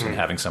office and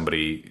having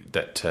somebody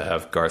to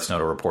have Garth Snow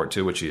to report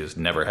to, which he has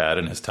never had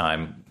in his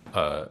time.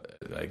 I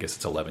guess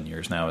it's 11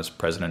 years now as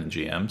president and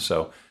GM.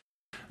 So,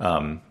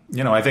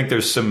 I think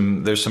there's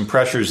some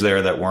pressures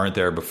there that weren't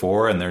there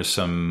before, and there's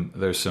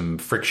some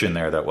friction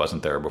there that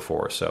wasn't there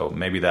before. So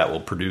maybe that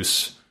will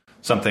produce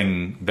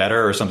something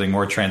better or something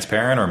more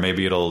transparent, or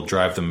maybe it'll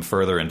drive them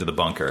further into the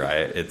bunker.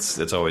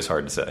 It's always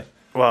hard to say.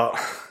 Well,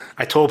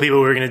 I told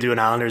people we were going to do an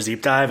Islanders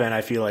deep dive, and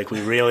I feel like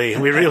we really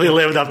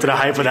lived up to the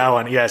hype of that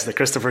one. Yes, the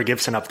Christopher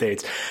Gibson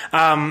updates.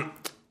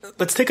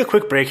 Let's take a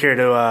quick break here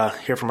to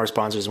hear from our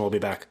sponsors, and we'll be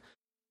back.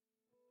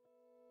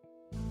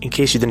 In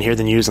case you didn't hear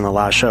the news on the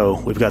last show,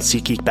 we've got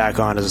SeatGeek back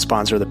on as a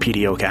sponsor of the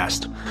PDO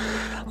cast.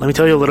 Let me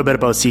tell you a little bit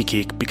about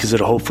SeatGeek, because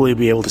it'll hopefully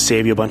be able to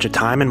save you a bunch of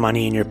time and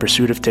money in your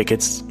pursuit of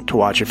tickets to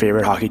watch your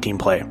favorite hockey team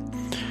play.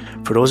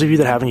 For those of you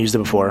that haven't used it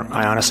before,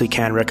 I honestly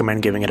can't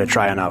recommend giving it a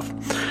try enough.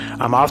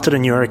 I'm off to the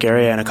New York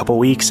area in a couple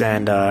weeks,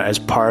 and as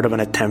part of an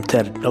attempt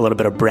at a little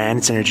bit of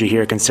brand synergy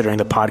here, considering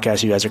the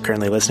podcast you guys are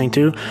currently listening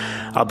to,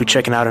 I'll be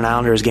checking out an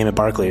Islanders game at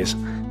Barclays.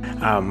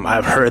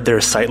 I've heard their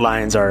sight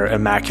lines are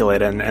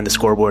immaculate and the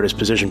scoreboard is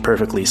positioned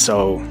perfectly,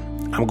 so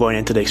I'm going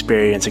into the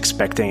experience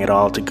expecting it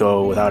all to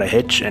go without a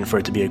hitch and for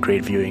it to be a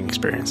great viewing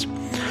experience.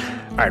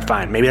 Alright,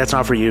 fine. Maybe that's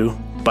not for you,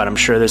 but I'm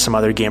sure there's some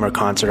other game or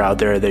concert out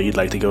there that you'd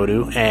like to go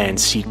to, and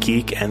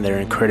SeatGeek and their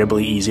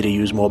incredibly easy to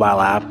use mobile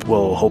app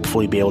will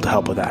hopefully be able to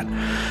help with that.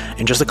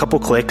 In just a couple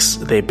clicks,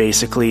 they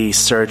basically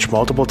search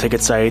multiple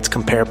ticket sites,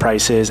 compare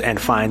prices, and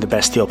find the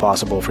best deal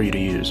possible for you to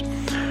use.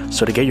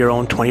 So to get your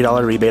own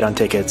 $20 rebate on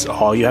tickets,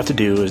 all you have to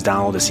do is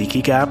download the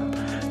SeatGeek app,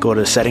 go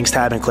to the settings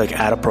tab and click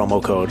add a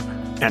promo code,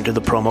 enter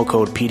the promo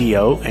code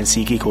PDO, and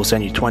SeatGeek will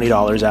send you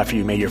 $20 after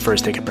you made your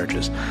first ticket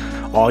purchase.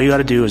 All you got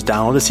to do is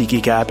download the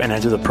SeatGeek app and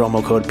enter the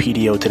promo code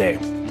PDO today.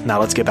 Now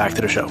let's get back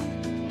to the show.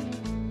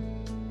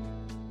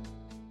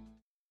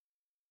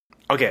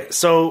 Okay,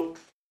 so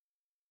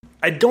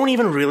I don't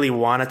even really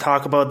want to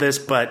talk about this,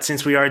 but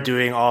since we are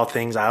doing all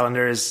things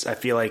Islanders, I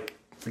feel like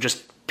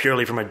just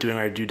purely from doing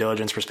our due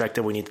diligence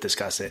perspective, we need to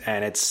discuss it.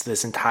 And it's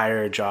this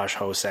entire Josh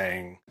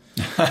Ho-Sang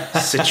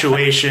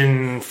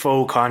situation,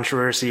 faux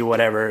controversy,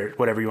 whatever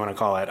you want to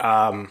call it.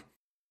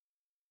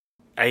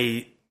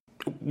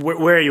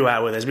 Where are you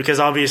at with this? Because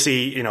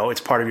obviously,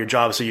 it's part of your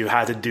job, so you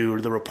had to do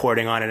the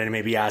reporting on it and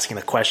maybe asking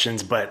the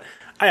questions. But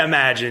I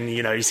imagine,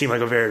 you seem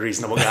like a very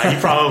reasonable guy. You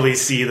probably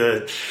see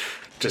the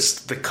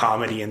just the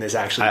comedy in this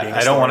actually being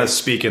I don't want to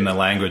speak in the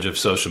language of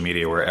social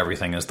media where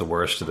everything is the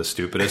worst or the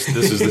stupidest.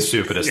 This is the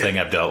stupidest thing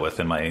I've dealt with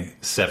in my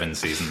 7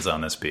 seasons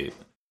on this beat.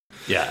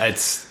 Yeah,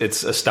 it's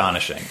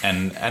astonishing.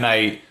 And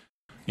I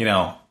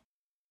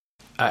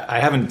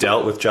haven't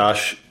dealt with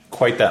Josh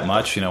quite that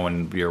much.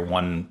 When you're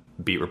one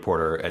beat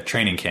reporter at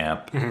training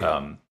camp,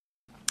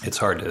 it's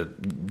hard to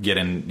get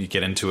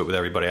into it with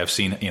everybody.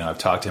 I've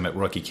talked to him at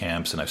rookie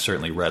camps, and I've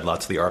certainly read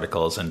lots of the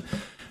articles.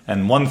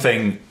 And one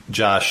thing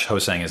Josh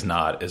Ho-Sang is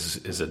not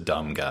is a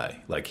dumb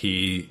guy. Like,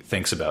 he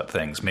thinks about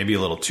things maybe a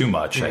little too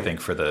much. I think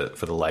for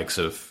the likes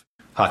of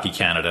Hockey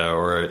Canada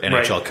or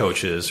NHL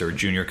coaches or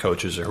junior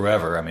coaches or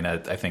whoever. I mean, I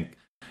think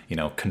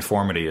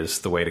conformity is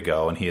the way to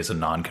go, and he is a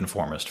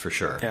nonconformist for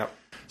sure. Yeah.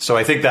 So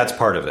I think that's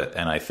part of it,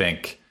 and I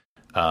think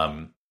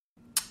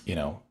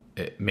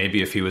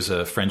maybe if he was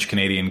a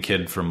French-Canadian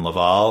kid from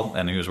Laval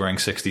and he was wearing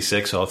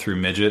 66 all through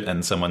midget,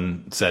 and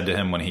someone said to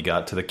him when he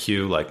got to the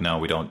queue, like, no,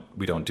 we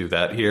don't do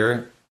that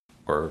here,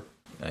 or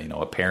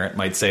a parent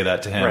might say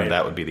that to him,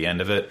 that would be the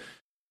end of it.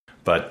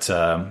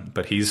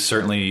 But he's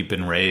certainly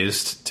been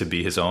raised to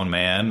be his own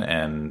man,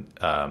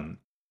 and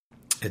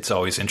it's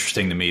always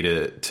interesting to me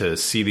to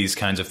see these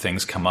kinds of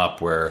things come up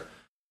where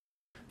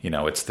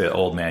it's the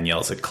old man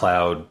yells at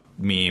cloud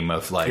meme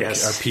of like,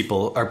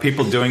 are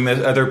people doing this?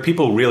 Are there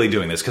people really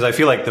doing this? Because I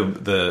feel like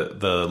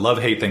the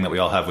love-hate thing that we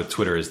all have with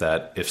Twitter is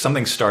that if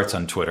something starts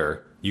on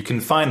Twitter, you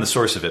can find the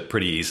source of it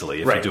pretty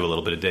easily if you do a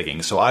little bit of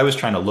digging. So I was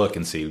trying to look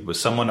and see, was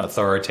someone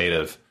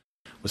authoritative,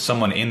 was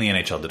someone in the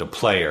NHL, did a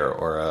player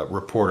or a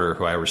reporter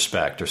who I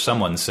respect or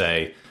someone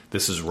say,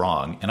 this is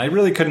wrong? And I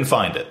really couldn't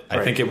find it.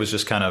 I think it was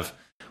just kind of,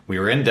 we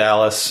were in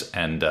Dallas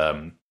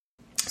and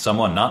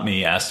someone, not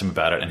me, asked him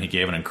about it, and he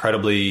gave an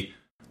incredibly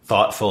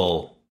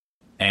thoughtful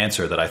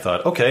answer that I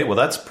thought, okay, well,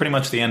 that's pretty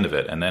much the end of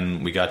it. And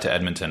then we got to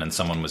Edmonton, and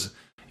someone was,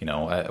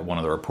 one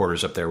of the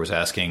reporters up there was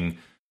asking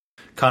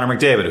Connor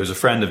McDavid, who's a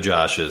friend of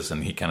Josh's,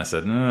 and he kind of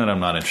said, I'm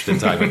not interested in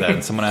talking about that.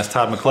 And someone asked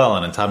Todd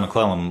McClellan, and Todd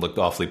McClellan looked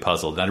awfully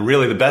puzzled. And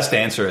really, the best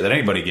answer that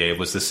anybody gave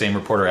was the same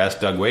reporter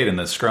asked Doug Wade in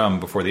the scrum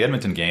before the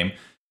Edmonton game,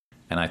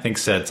 and I think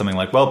said something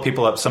like, well,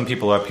 some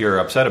people up here are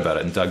upset about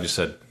it. And Doug just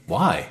said,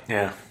 why?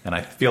 Yeah. And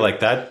I feel like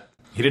that,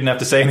 he didn't have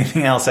to say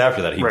anything else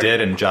after that. He did,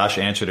 and Josh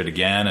answered it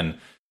again.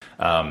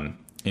 And,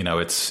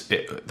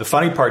 the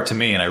funny part to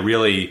me, and I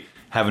really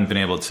haven't been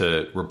able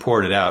to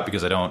report it out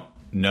because I don't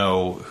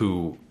know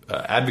who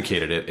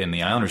advocated it in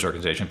the Islanders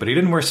organization, but he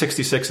didn't wear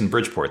 66 in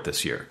Bridgeport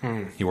this year.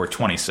 He wore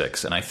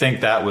 26. And I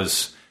think that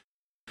was,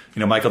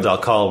 Michael Dal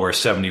Colle wears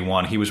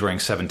 71. He was wearing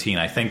 17.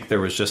 I think there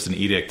was just an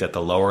edict at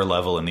the lower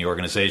level in the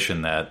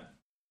organization that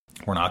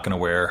we're not going to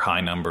wear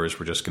high numbers.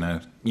 We're just going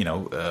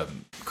to,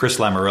 Chris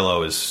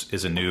Lamoriello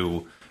is a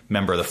new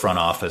member of the front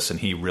office, and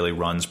he really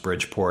runs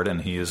Bridgeport,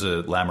 and he is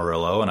a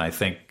Lamoriello, and I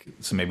think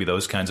so maybe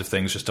those kinds of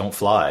things just don't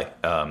fly.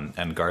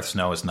 And Garth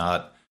Snow is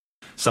not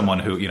someone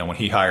who, when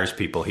he hires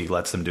people, he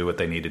lets them do what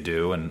they need to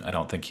do, and I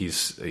don't think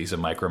he's a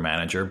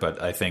micromanager,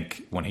 but I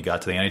think when he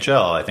got to the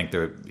NHL, I think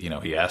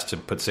he asked to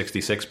put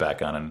 66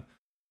 back on, and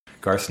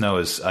Garth Snow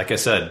is, like I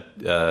said,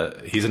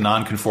 he's a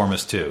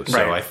nonconformist too.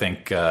 So I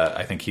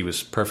think he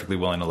was perfectly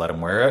willing to let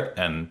him wear it.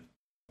 And,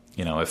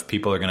 if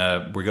people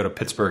are we go to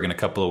Pittsburgh in a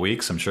couple of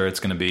weeks, I'm sure it's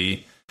going to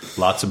be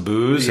lots of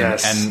booze.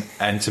 Yes.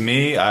 And to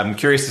me, I'm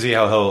curious to see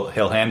how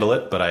he'll handle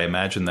it. But I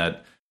imagine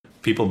that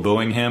people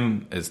booing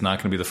him is not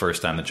going to be the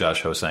first time that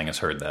Josh Ho-Sang has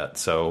heard that.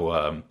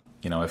 So,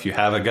 if you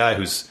have a guy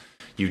who's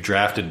you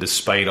drafted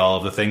despite all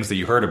of the things that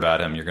you heard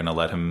about him, you're going to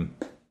let him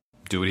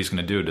do what he's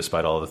going to do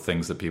despite all of the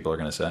things that people are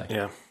going to say.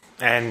 Yeah.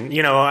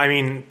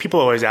 And, people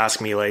always ask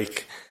me,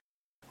 like,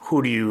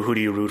 who do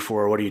you root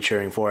for? What are you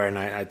cheering for? And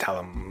I tell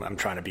them I'm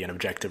trying to be an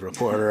objective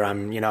reporter.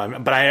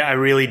 But I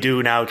really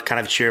do now kind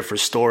of cheer for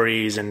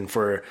stories and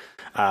for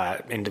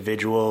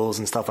individuals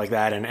and stuff like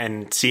that.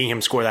 And seeing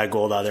him score that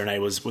goal the other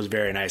night was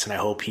very nice. And I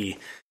hope he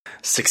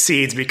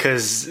succeeds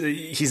because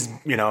he's,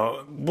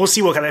 we'll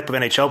see what kind of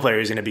NHL player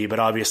he's going to be. But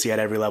obviously at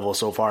every level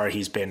so far,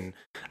 he's been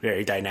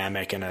very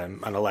dynamic and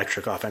an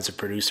electric offensive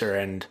producer.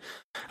 And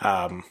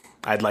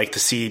I'd like to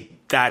see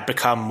that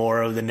become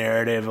more of the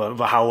narrative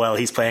of how well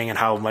he's playing and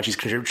how much he's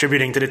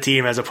contributing to the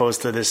team, as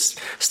opposed to this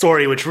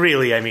story, which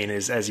really,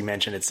 is, as you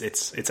mentioned,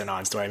 it's a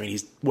non-story.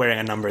 He's wearing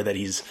a number that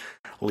he's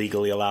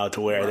legally allowed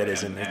to wear. That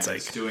isn't. It's like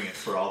he's doing it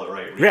for all the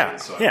right reasons. Yeah,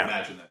 so I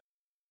imagine that.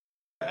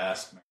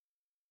 Ask.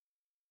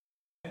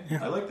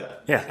 I like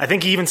that. Yeah, I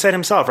think he even said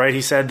himself, right?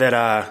 He said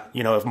that,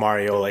 if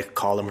Mario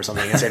called him or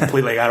something and said,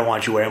 "Please, I don't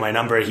want you wearing my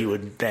number," he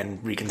would then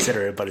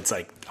reconsider it. But it's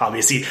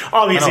obviously,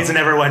 it's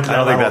never went to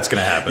that level. I don't think that's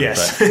going to happen.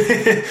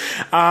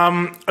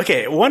 Yes.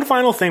 Okay, one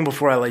final thing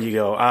before I let you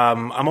go.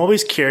 I'm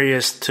always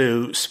curious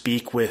to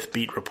speak with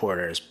beat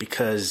reporters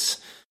because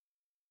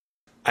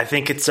I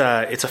think it's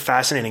a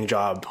fascinating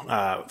job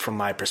from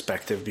my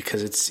perspective,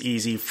 because it's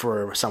easy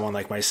for someone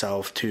like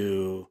myself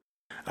to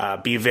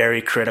be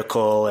very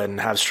critical and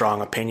have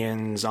strong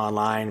opinions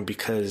online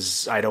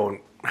because I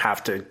don't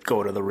have to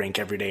go to the rink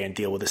every day and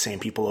deal with the same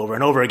people over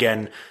and over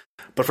again.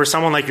 But for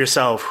someone like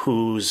yourself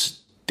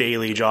whose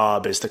daily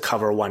job is to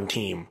cover one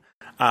team,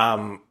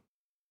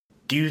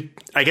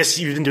 I guess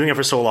you've been doing it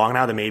for so long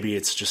now that maybe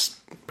it's just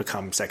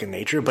become second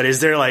nature, but is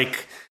there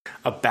like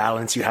a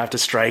balance you have to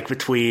strike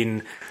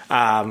between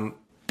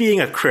being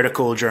a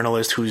critical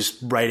journalist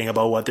who's writing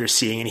about what they're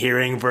seeing and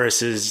hearing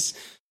versus,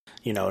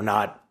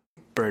 not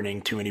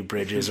burning too many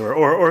bridges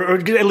or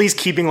at least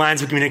keeping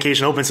lines of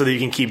communication open so that you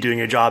can keep doing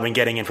your job and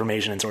getting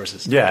information and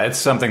sources? Yeah, it's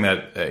something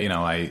that,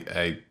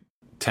 I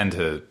tend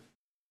to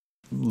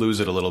lose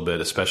it a little bit,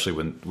 especially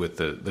with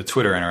the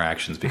Twitter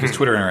interactions, because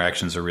Twitter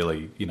interactions are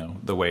really,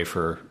 the way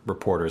for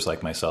reporters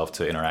like myself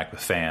to interact with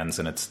fans.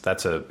 And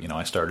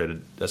I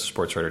started as a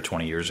sports writer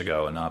 20 years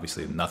ago, and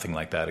obviously nothing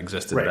like that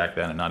existed back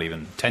then, and not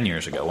even 10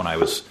 years ago when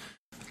I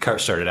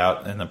started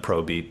out in the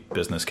pro beat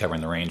business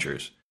covering the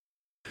Rangers.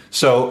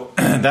 So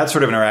that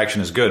sort of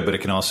interaction is good, but it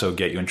can also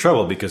get you in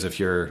trouble because if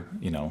you're,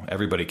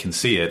 everybody can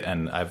see it.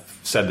 And I've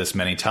said this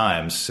many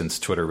times since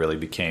Twitter really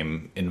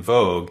became in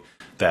vogue,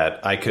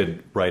 that I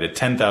could write a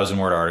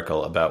 10,000-word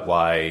article about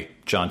why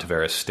John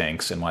Tavares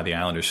stinks and why the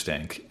Islanders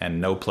stink, and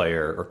no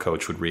player or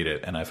coach would read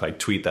it. And if I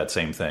tweet that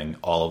same thing,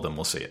 all of them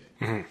will see it.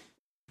 Mm-hmm.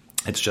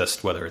 It's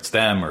just whether it's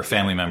them or a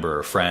family member or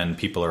a friend,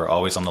 people are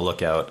always on the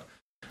lookout.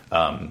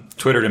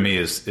 Twitter to me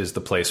is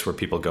the place where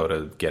people go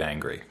to get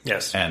angry.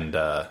 Yes. And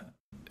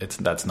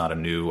that's not a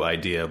new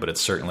idea, but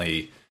it's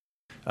certainly...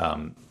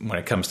 when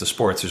it comes to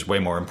sports, there's way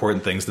more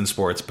important things than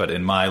sports. But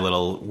in my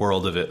little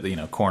world of it,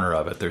 corner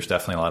of it, there's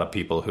definitely a lot of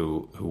people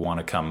who want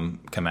to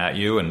come at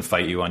you and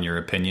fight you on your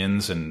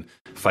opinions and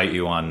fight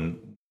you on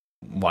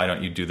why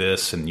don't you do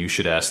this and you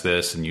should ask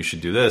this and you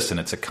should do this. And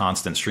it's a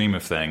constant stream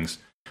of things.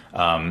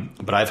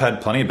 But I've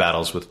had plenty of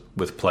battles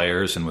with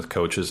players and with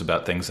coaches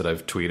about things that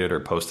I've tweeted or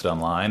posted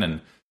online.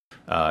 And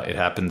it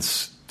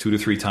happens 2 to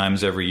 3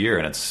 times every year.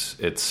 And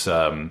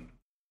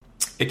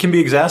it can be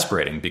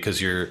exasperating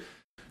because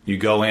you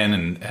go in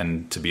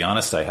and to be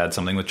honest, I had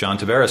something with John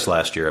Tavares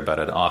last year about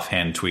an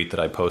offhand tweet that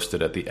I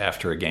posted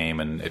after a game,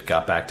 and it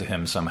got back to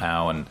him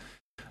somehow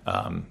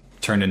and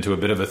turned into a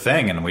bit of a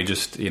thing. And we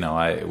just,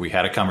 we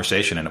had a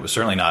conversation, and it was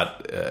certainly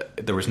not,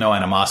 there was no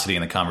animosity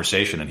in the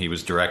conversation, and he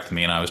was direct with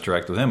me and I was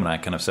direct with him. And I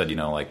kind of said,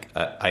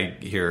 I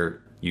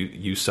hear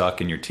you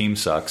suck and your team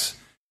sucks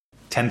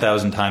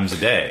 10,000 times a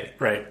day.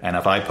 Right. And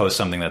if I post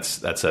something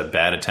that's a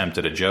bad attempt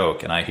at a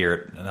joke and I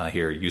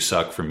hear you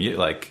suck from you,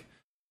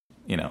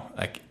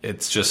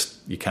 it's just,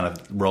 you kind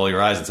of roll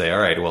your eyes and say, all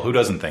right, well, who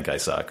doesn't think I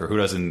suck, or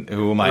who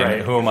am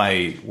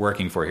I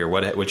working for here?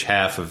 Which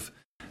half of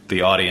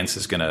the audience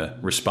is going to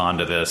respond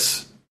to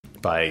this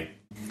by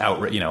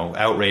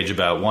outrage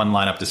about one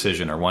lineup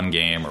decision or one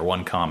game or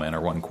one comment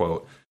or one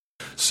quote.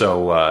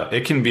 So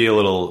it can be a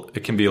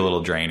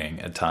little draining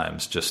at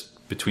times,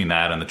 just between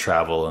that and the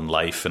travel and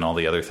life and all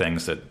the other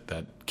things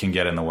that can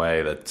get in the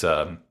way.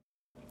 That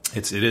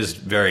it is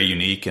very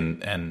unique,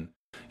 and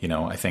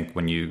I think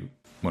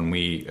when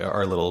we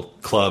are a little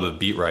club of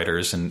beat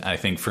writers, and I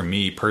think for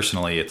me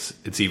personally,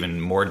 it's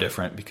even more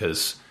different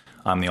because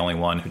I'm the only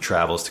one who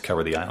travels to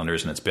cover the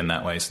Islanders, and it's been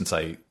that way since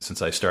I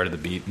started the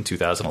beat in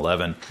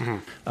 2011.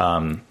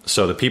 Mm-hmm.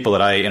 So the people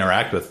that I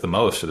interact with the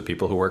most are the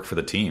people who work for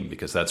the team,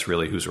 because that's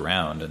really who's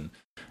around,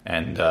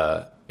 and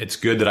it's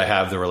good that I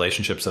have the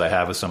relationships that I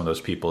have with some of those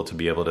people to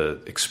be able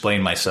to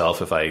explain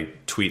myself if I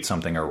tweet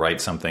something or write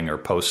something or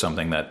post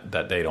something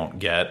that they don't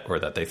get or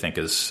that they think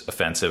is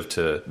offensive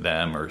to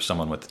them or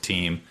someone with the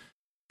team.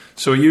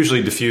 So it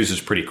usually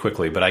diffuses pretty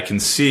quickly, but I can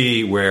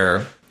see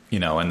where,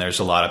 and there's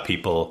a lot of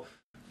people,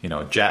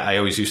 I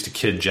always used to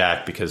kid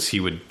Jack because he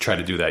would try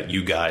to do that.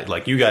 You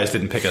guys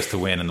didn't pick us to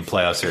win in the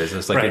playoff series. And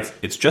it's like, right.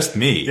 It's just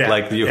me.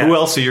 Yeah, who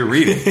else are you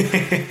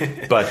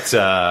reading?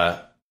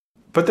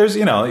 But there's,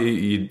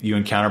 you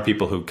encounter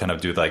people who kind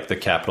of do like the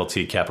capital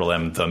T, capital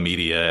M, the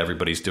media,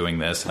 everybody's doing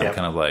this. And I'm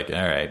kind of like,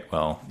 all right,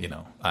 well,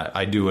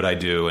 I do what I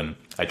do. And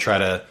I try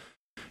to,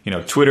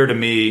 Twitter to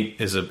me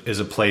is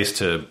a place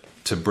to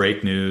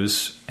break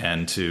news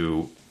and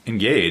to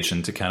engage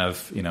and to kind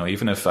of,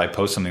 even if I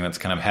post something that's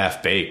kind of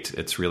half baked,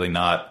 it's really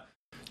not,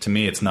 to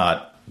me, it's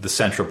not the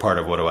central part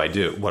of what I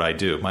do.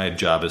 My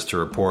job is to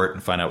report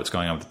and find out what's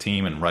going on with the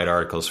team and write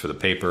articles for the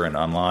paper and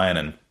online.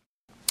 And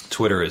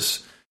Twitter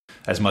is,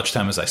 as much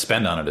time as I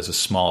spend on it, is a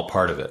small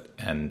part of it.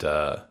 And,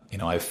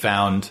 I've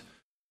found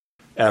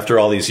after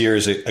all these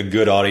years, a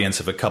good audience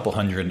of a couple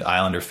hundred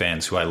Islander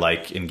fans who I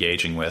like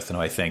engaging with. And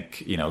who I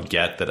think,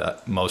 get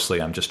that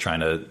mostly I'm just trying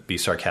to be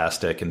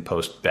sarcastic and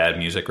post bad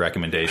music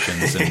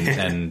recommendations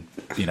and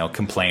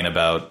complain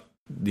about,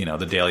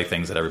 the daily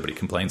things that everybody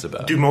complains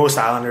about. Do most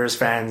Islanders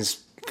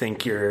fans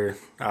think you're,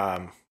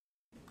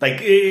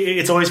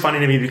 it's always funny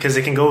to me because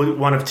it can go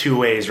one of two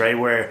ways, right?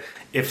 Where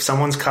if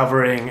someone's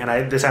covering,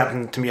 and this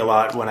happened to me a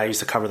lot when I used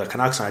to cover the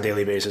Canucks on a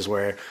daily basis,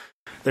 where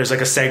there's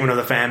like a segment of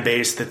the fan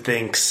base that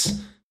thinks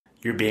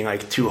you're being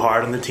like too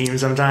hard on the team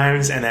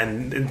sometimes, and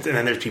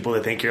then there's people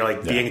that think you're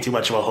like being too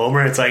much of a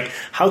homer. It's like,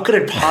 how could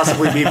it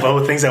possibly be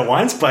both things at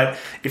once? But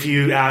if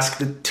you ask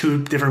the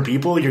two different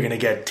people, you're going to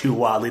get two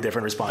wildly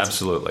different responses.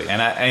 Absolutely.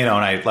 And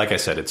I like I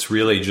said, it's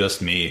really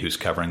just me who's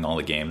covering all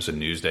the games,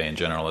 and Newsday in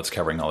general, it's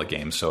covering all the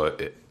games. So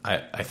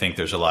I think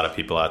there's a lot of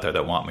people out there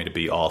that want me to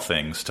be all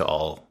things to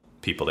all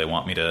people. They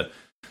want me to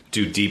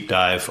do deep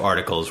dive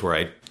articles where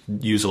I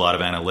use a lot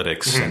of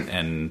analytics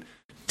and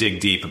dig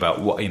deep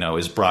about what,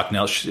 should Brock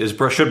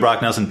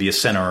Nelson be a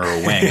center or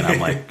a wing? And I'm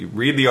like,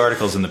 read the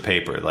articles in the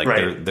paper.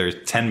 Like they're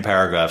 10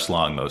 paragraphs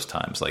long most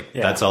times. Like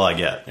that's all I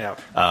get. Yeah.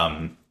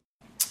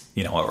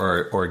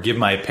 Or give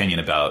my opinion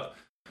about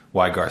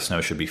why Garth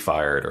Snow should be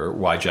fired or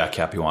why Jack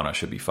Capuano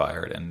should be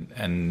fired.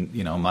 And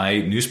my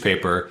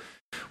newspaper,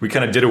 we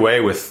kind of did away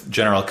with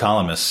general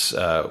columnists,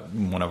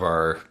 one of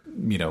our,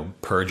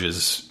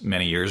 purges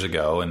many years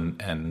ago.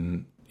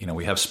 And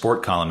we have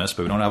sport columnists,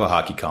 but we don't have a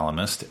hockey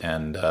columnist.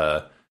 And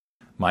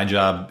my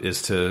job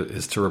is to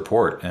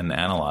report and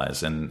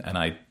analyze. And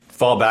I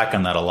fall back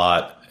on that a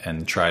lot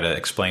and try to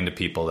explain to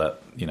people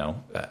that,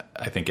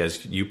 I think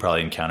as you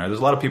probably encounter, there's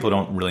a lot of people who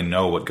don't really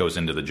know what goes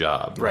into the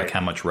job, right. Like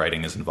how much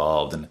writing is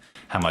involved and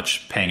how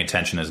much paying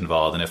attention is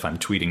involved. And if I'm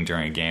tweeting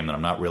during a game, then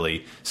I'm not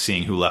really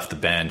seeing who left the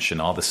bench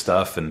and all this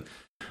stuff. And,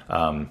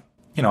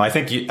 I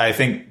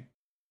think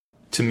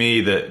to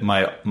me that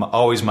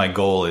my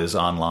goal is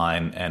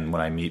online. And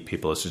when I meet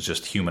people is to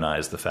just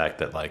humanize the fact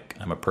that like,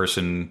 I'm a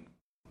person,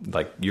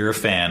 like you're a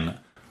fan,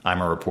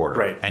 I'm a reporter,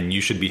 right. And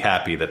you should be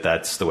happy that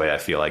that's the way I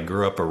feel. I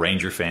grew up a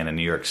Ranger fan in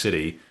New York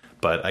City,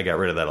 but I got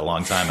rid of that a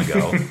long time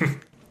ago.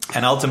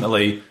 And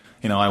ultimately,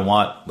 I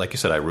want, like you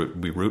said,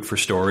 we root for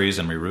stories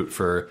and we root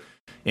for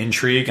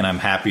intrigue. And I'm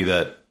happy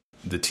that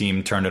the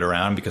team turned it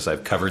around because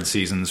I've covered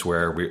seasons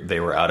where they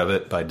were out of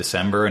it by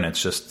December, and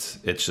it's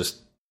just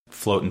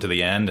floating to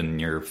the end,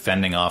 and you're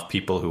fending off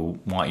people who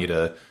want you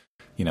to,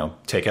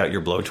 take out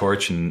your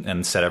blowtorch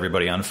and set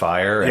everybody on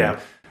fire. And,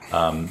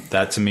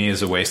 that to me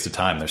is a waste of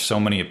time. There's so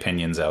many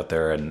opinions out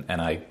there, and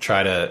I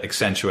try to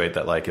accentuate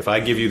that. Like, if I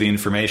give you the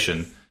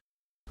information,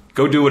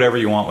 go do whatever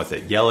you want with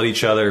it. Yell at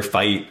each other,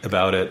 fight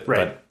about it,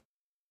 right.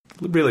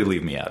 But really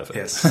leave me out of it.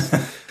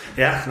 Yes.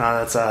 Yeah,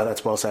 no,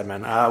 that's well said,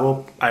 man.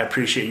 Well, I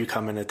appreciate you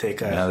coming to take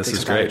some time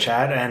to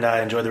chat, and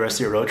enjoy the rest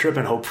of your road trip,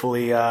 and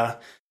hopefully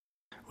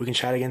we can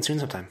chat again soon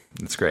sometime.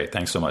 That's great.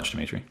 Thanks so much,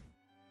 Dimitri.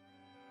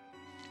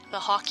 The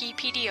Hockey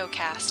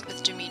PDOcast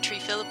with Dimitri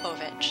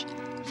Filipovic.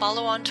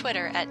 Follow on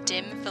Twitter at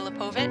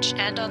 @DimFilipovic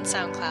and on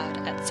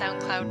SoundCloud at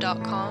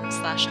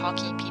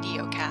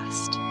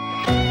soundcloud.com/hockeypdocast.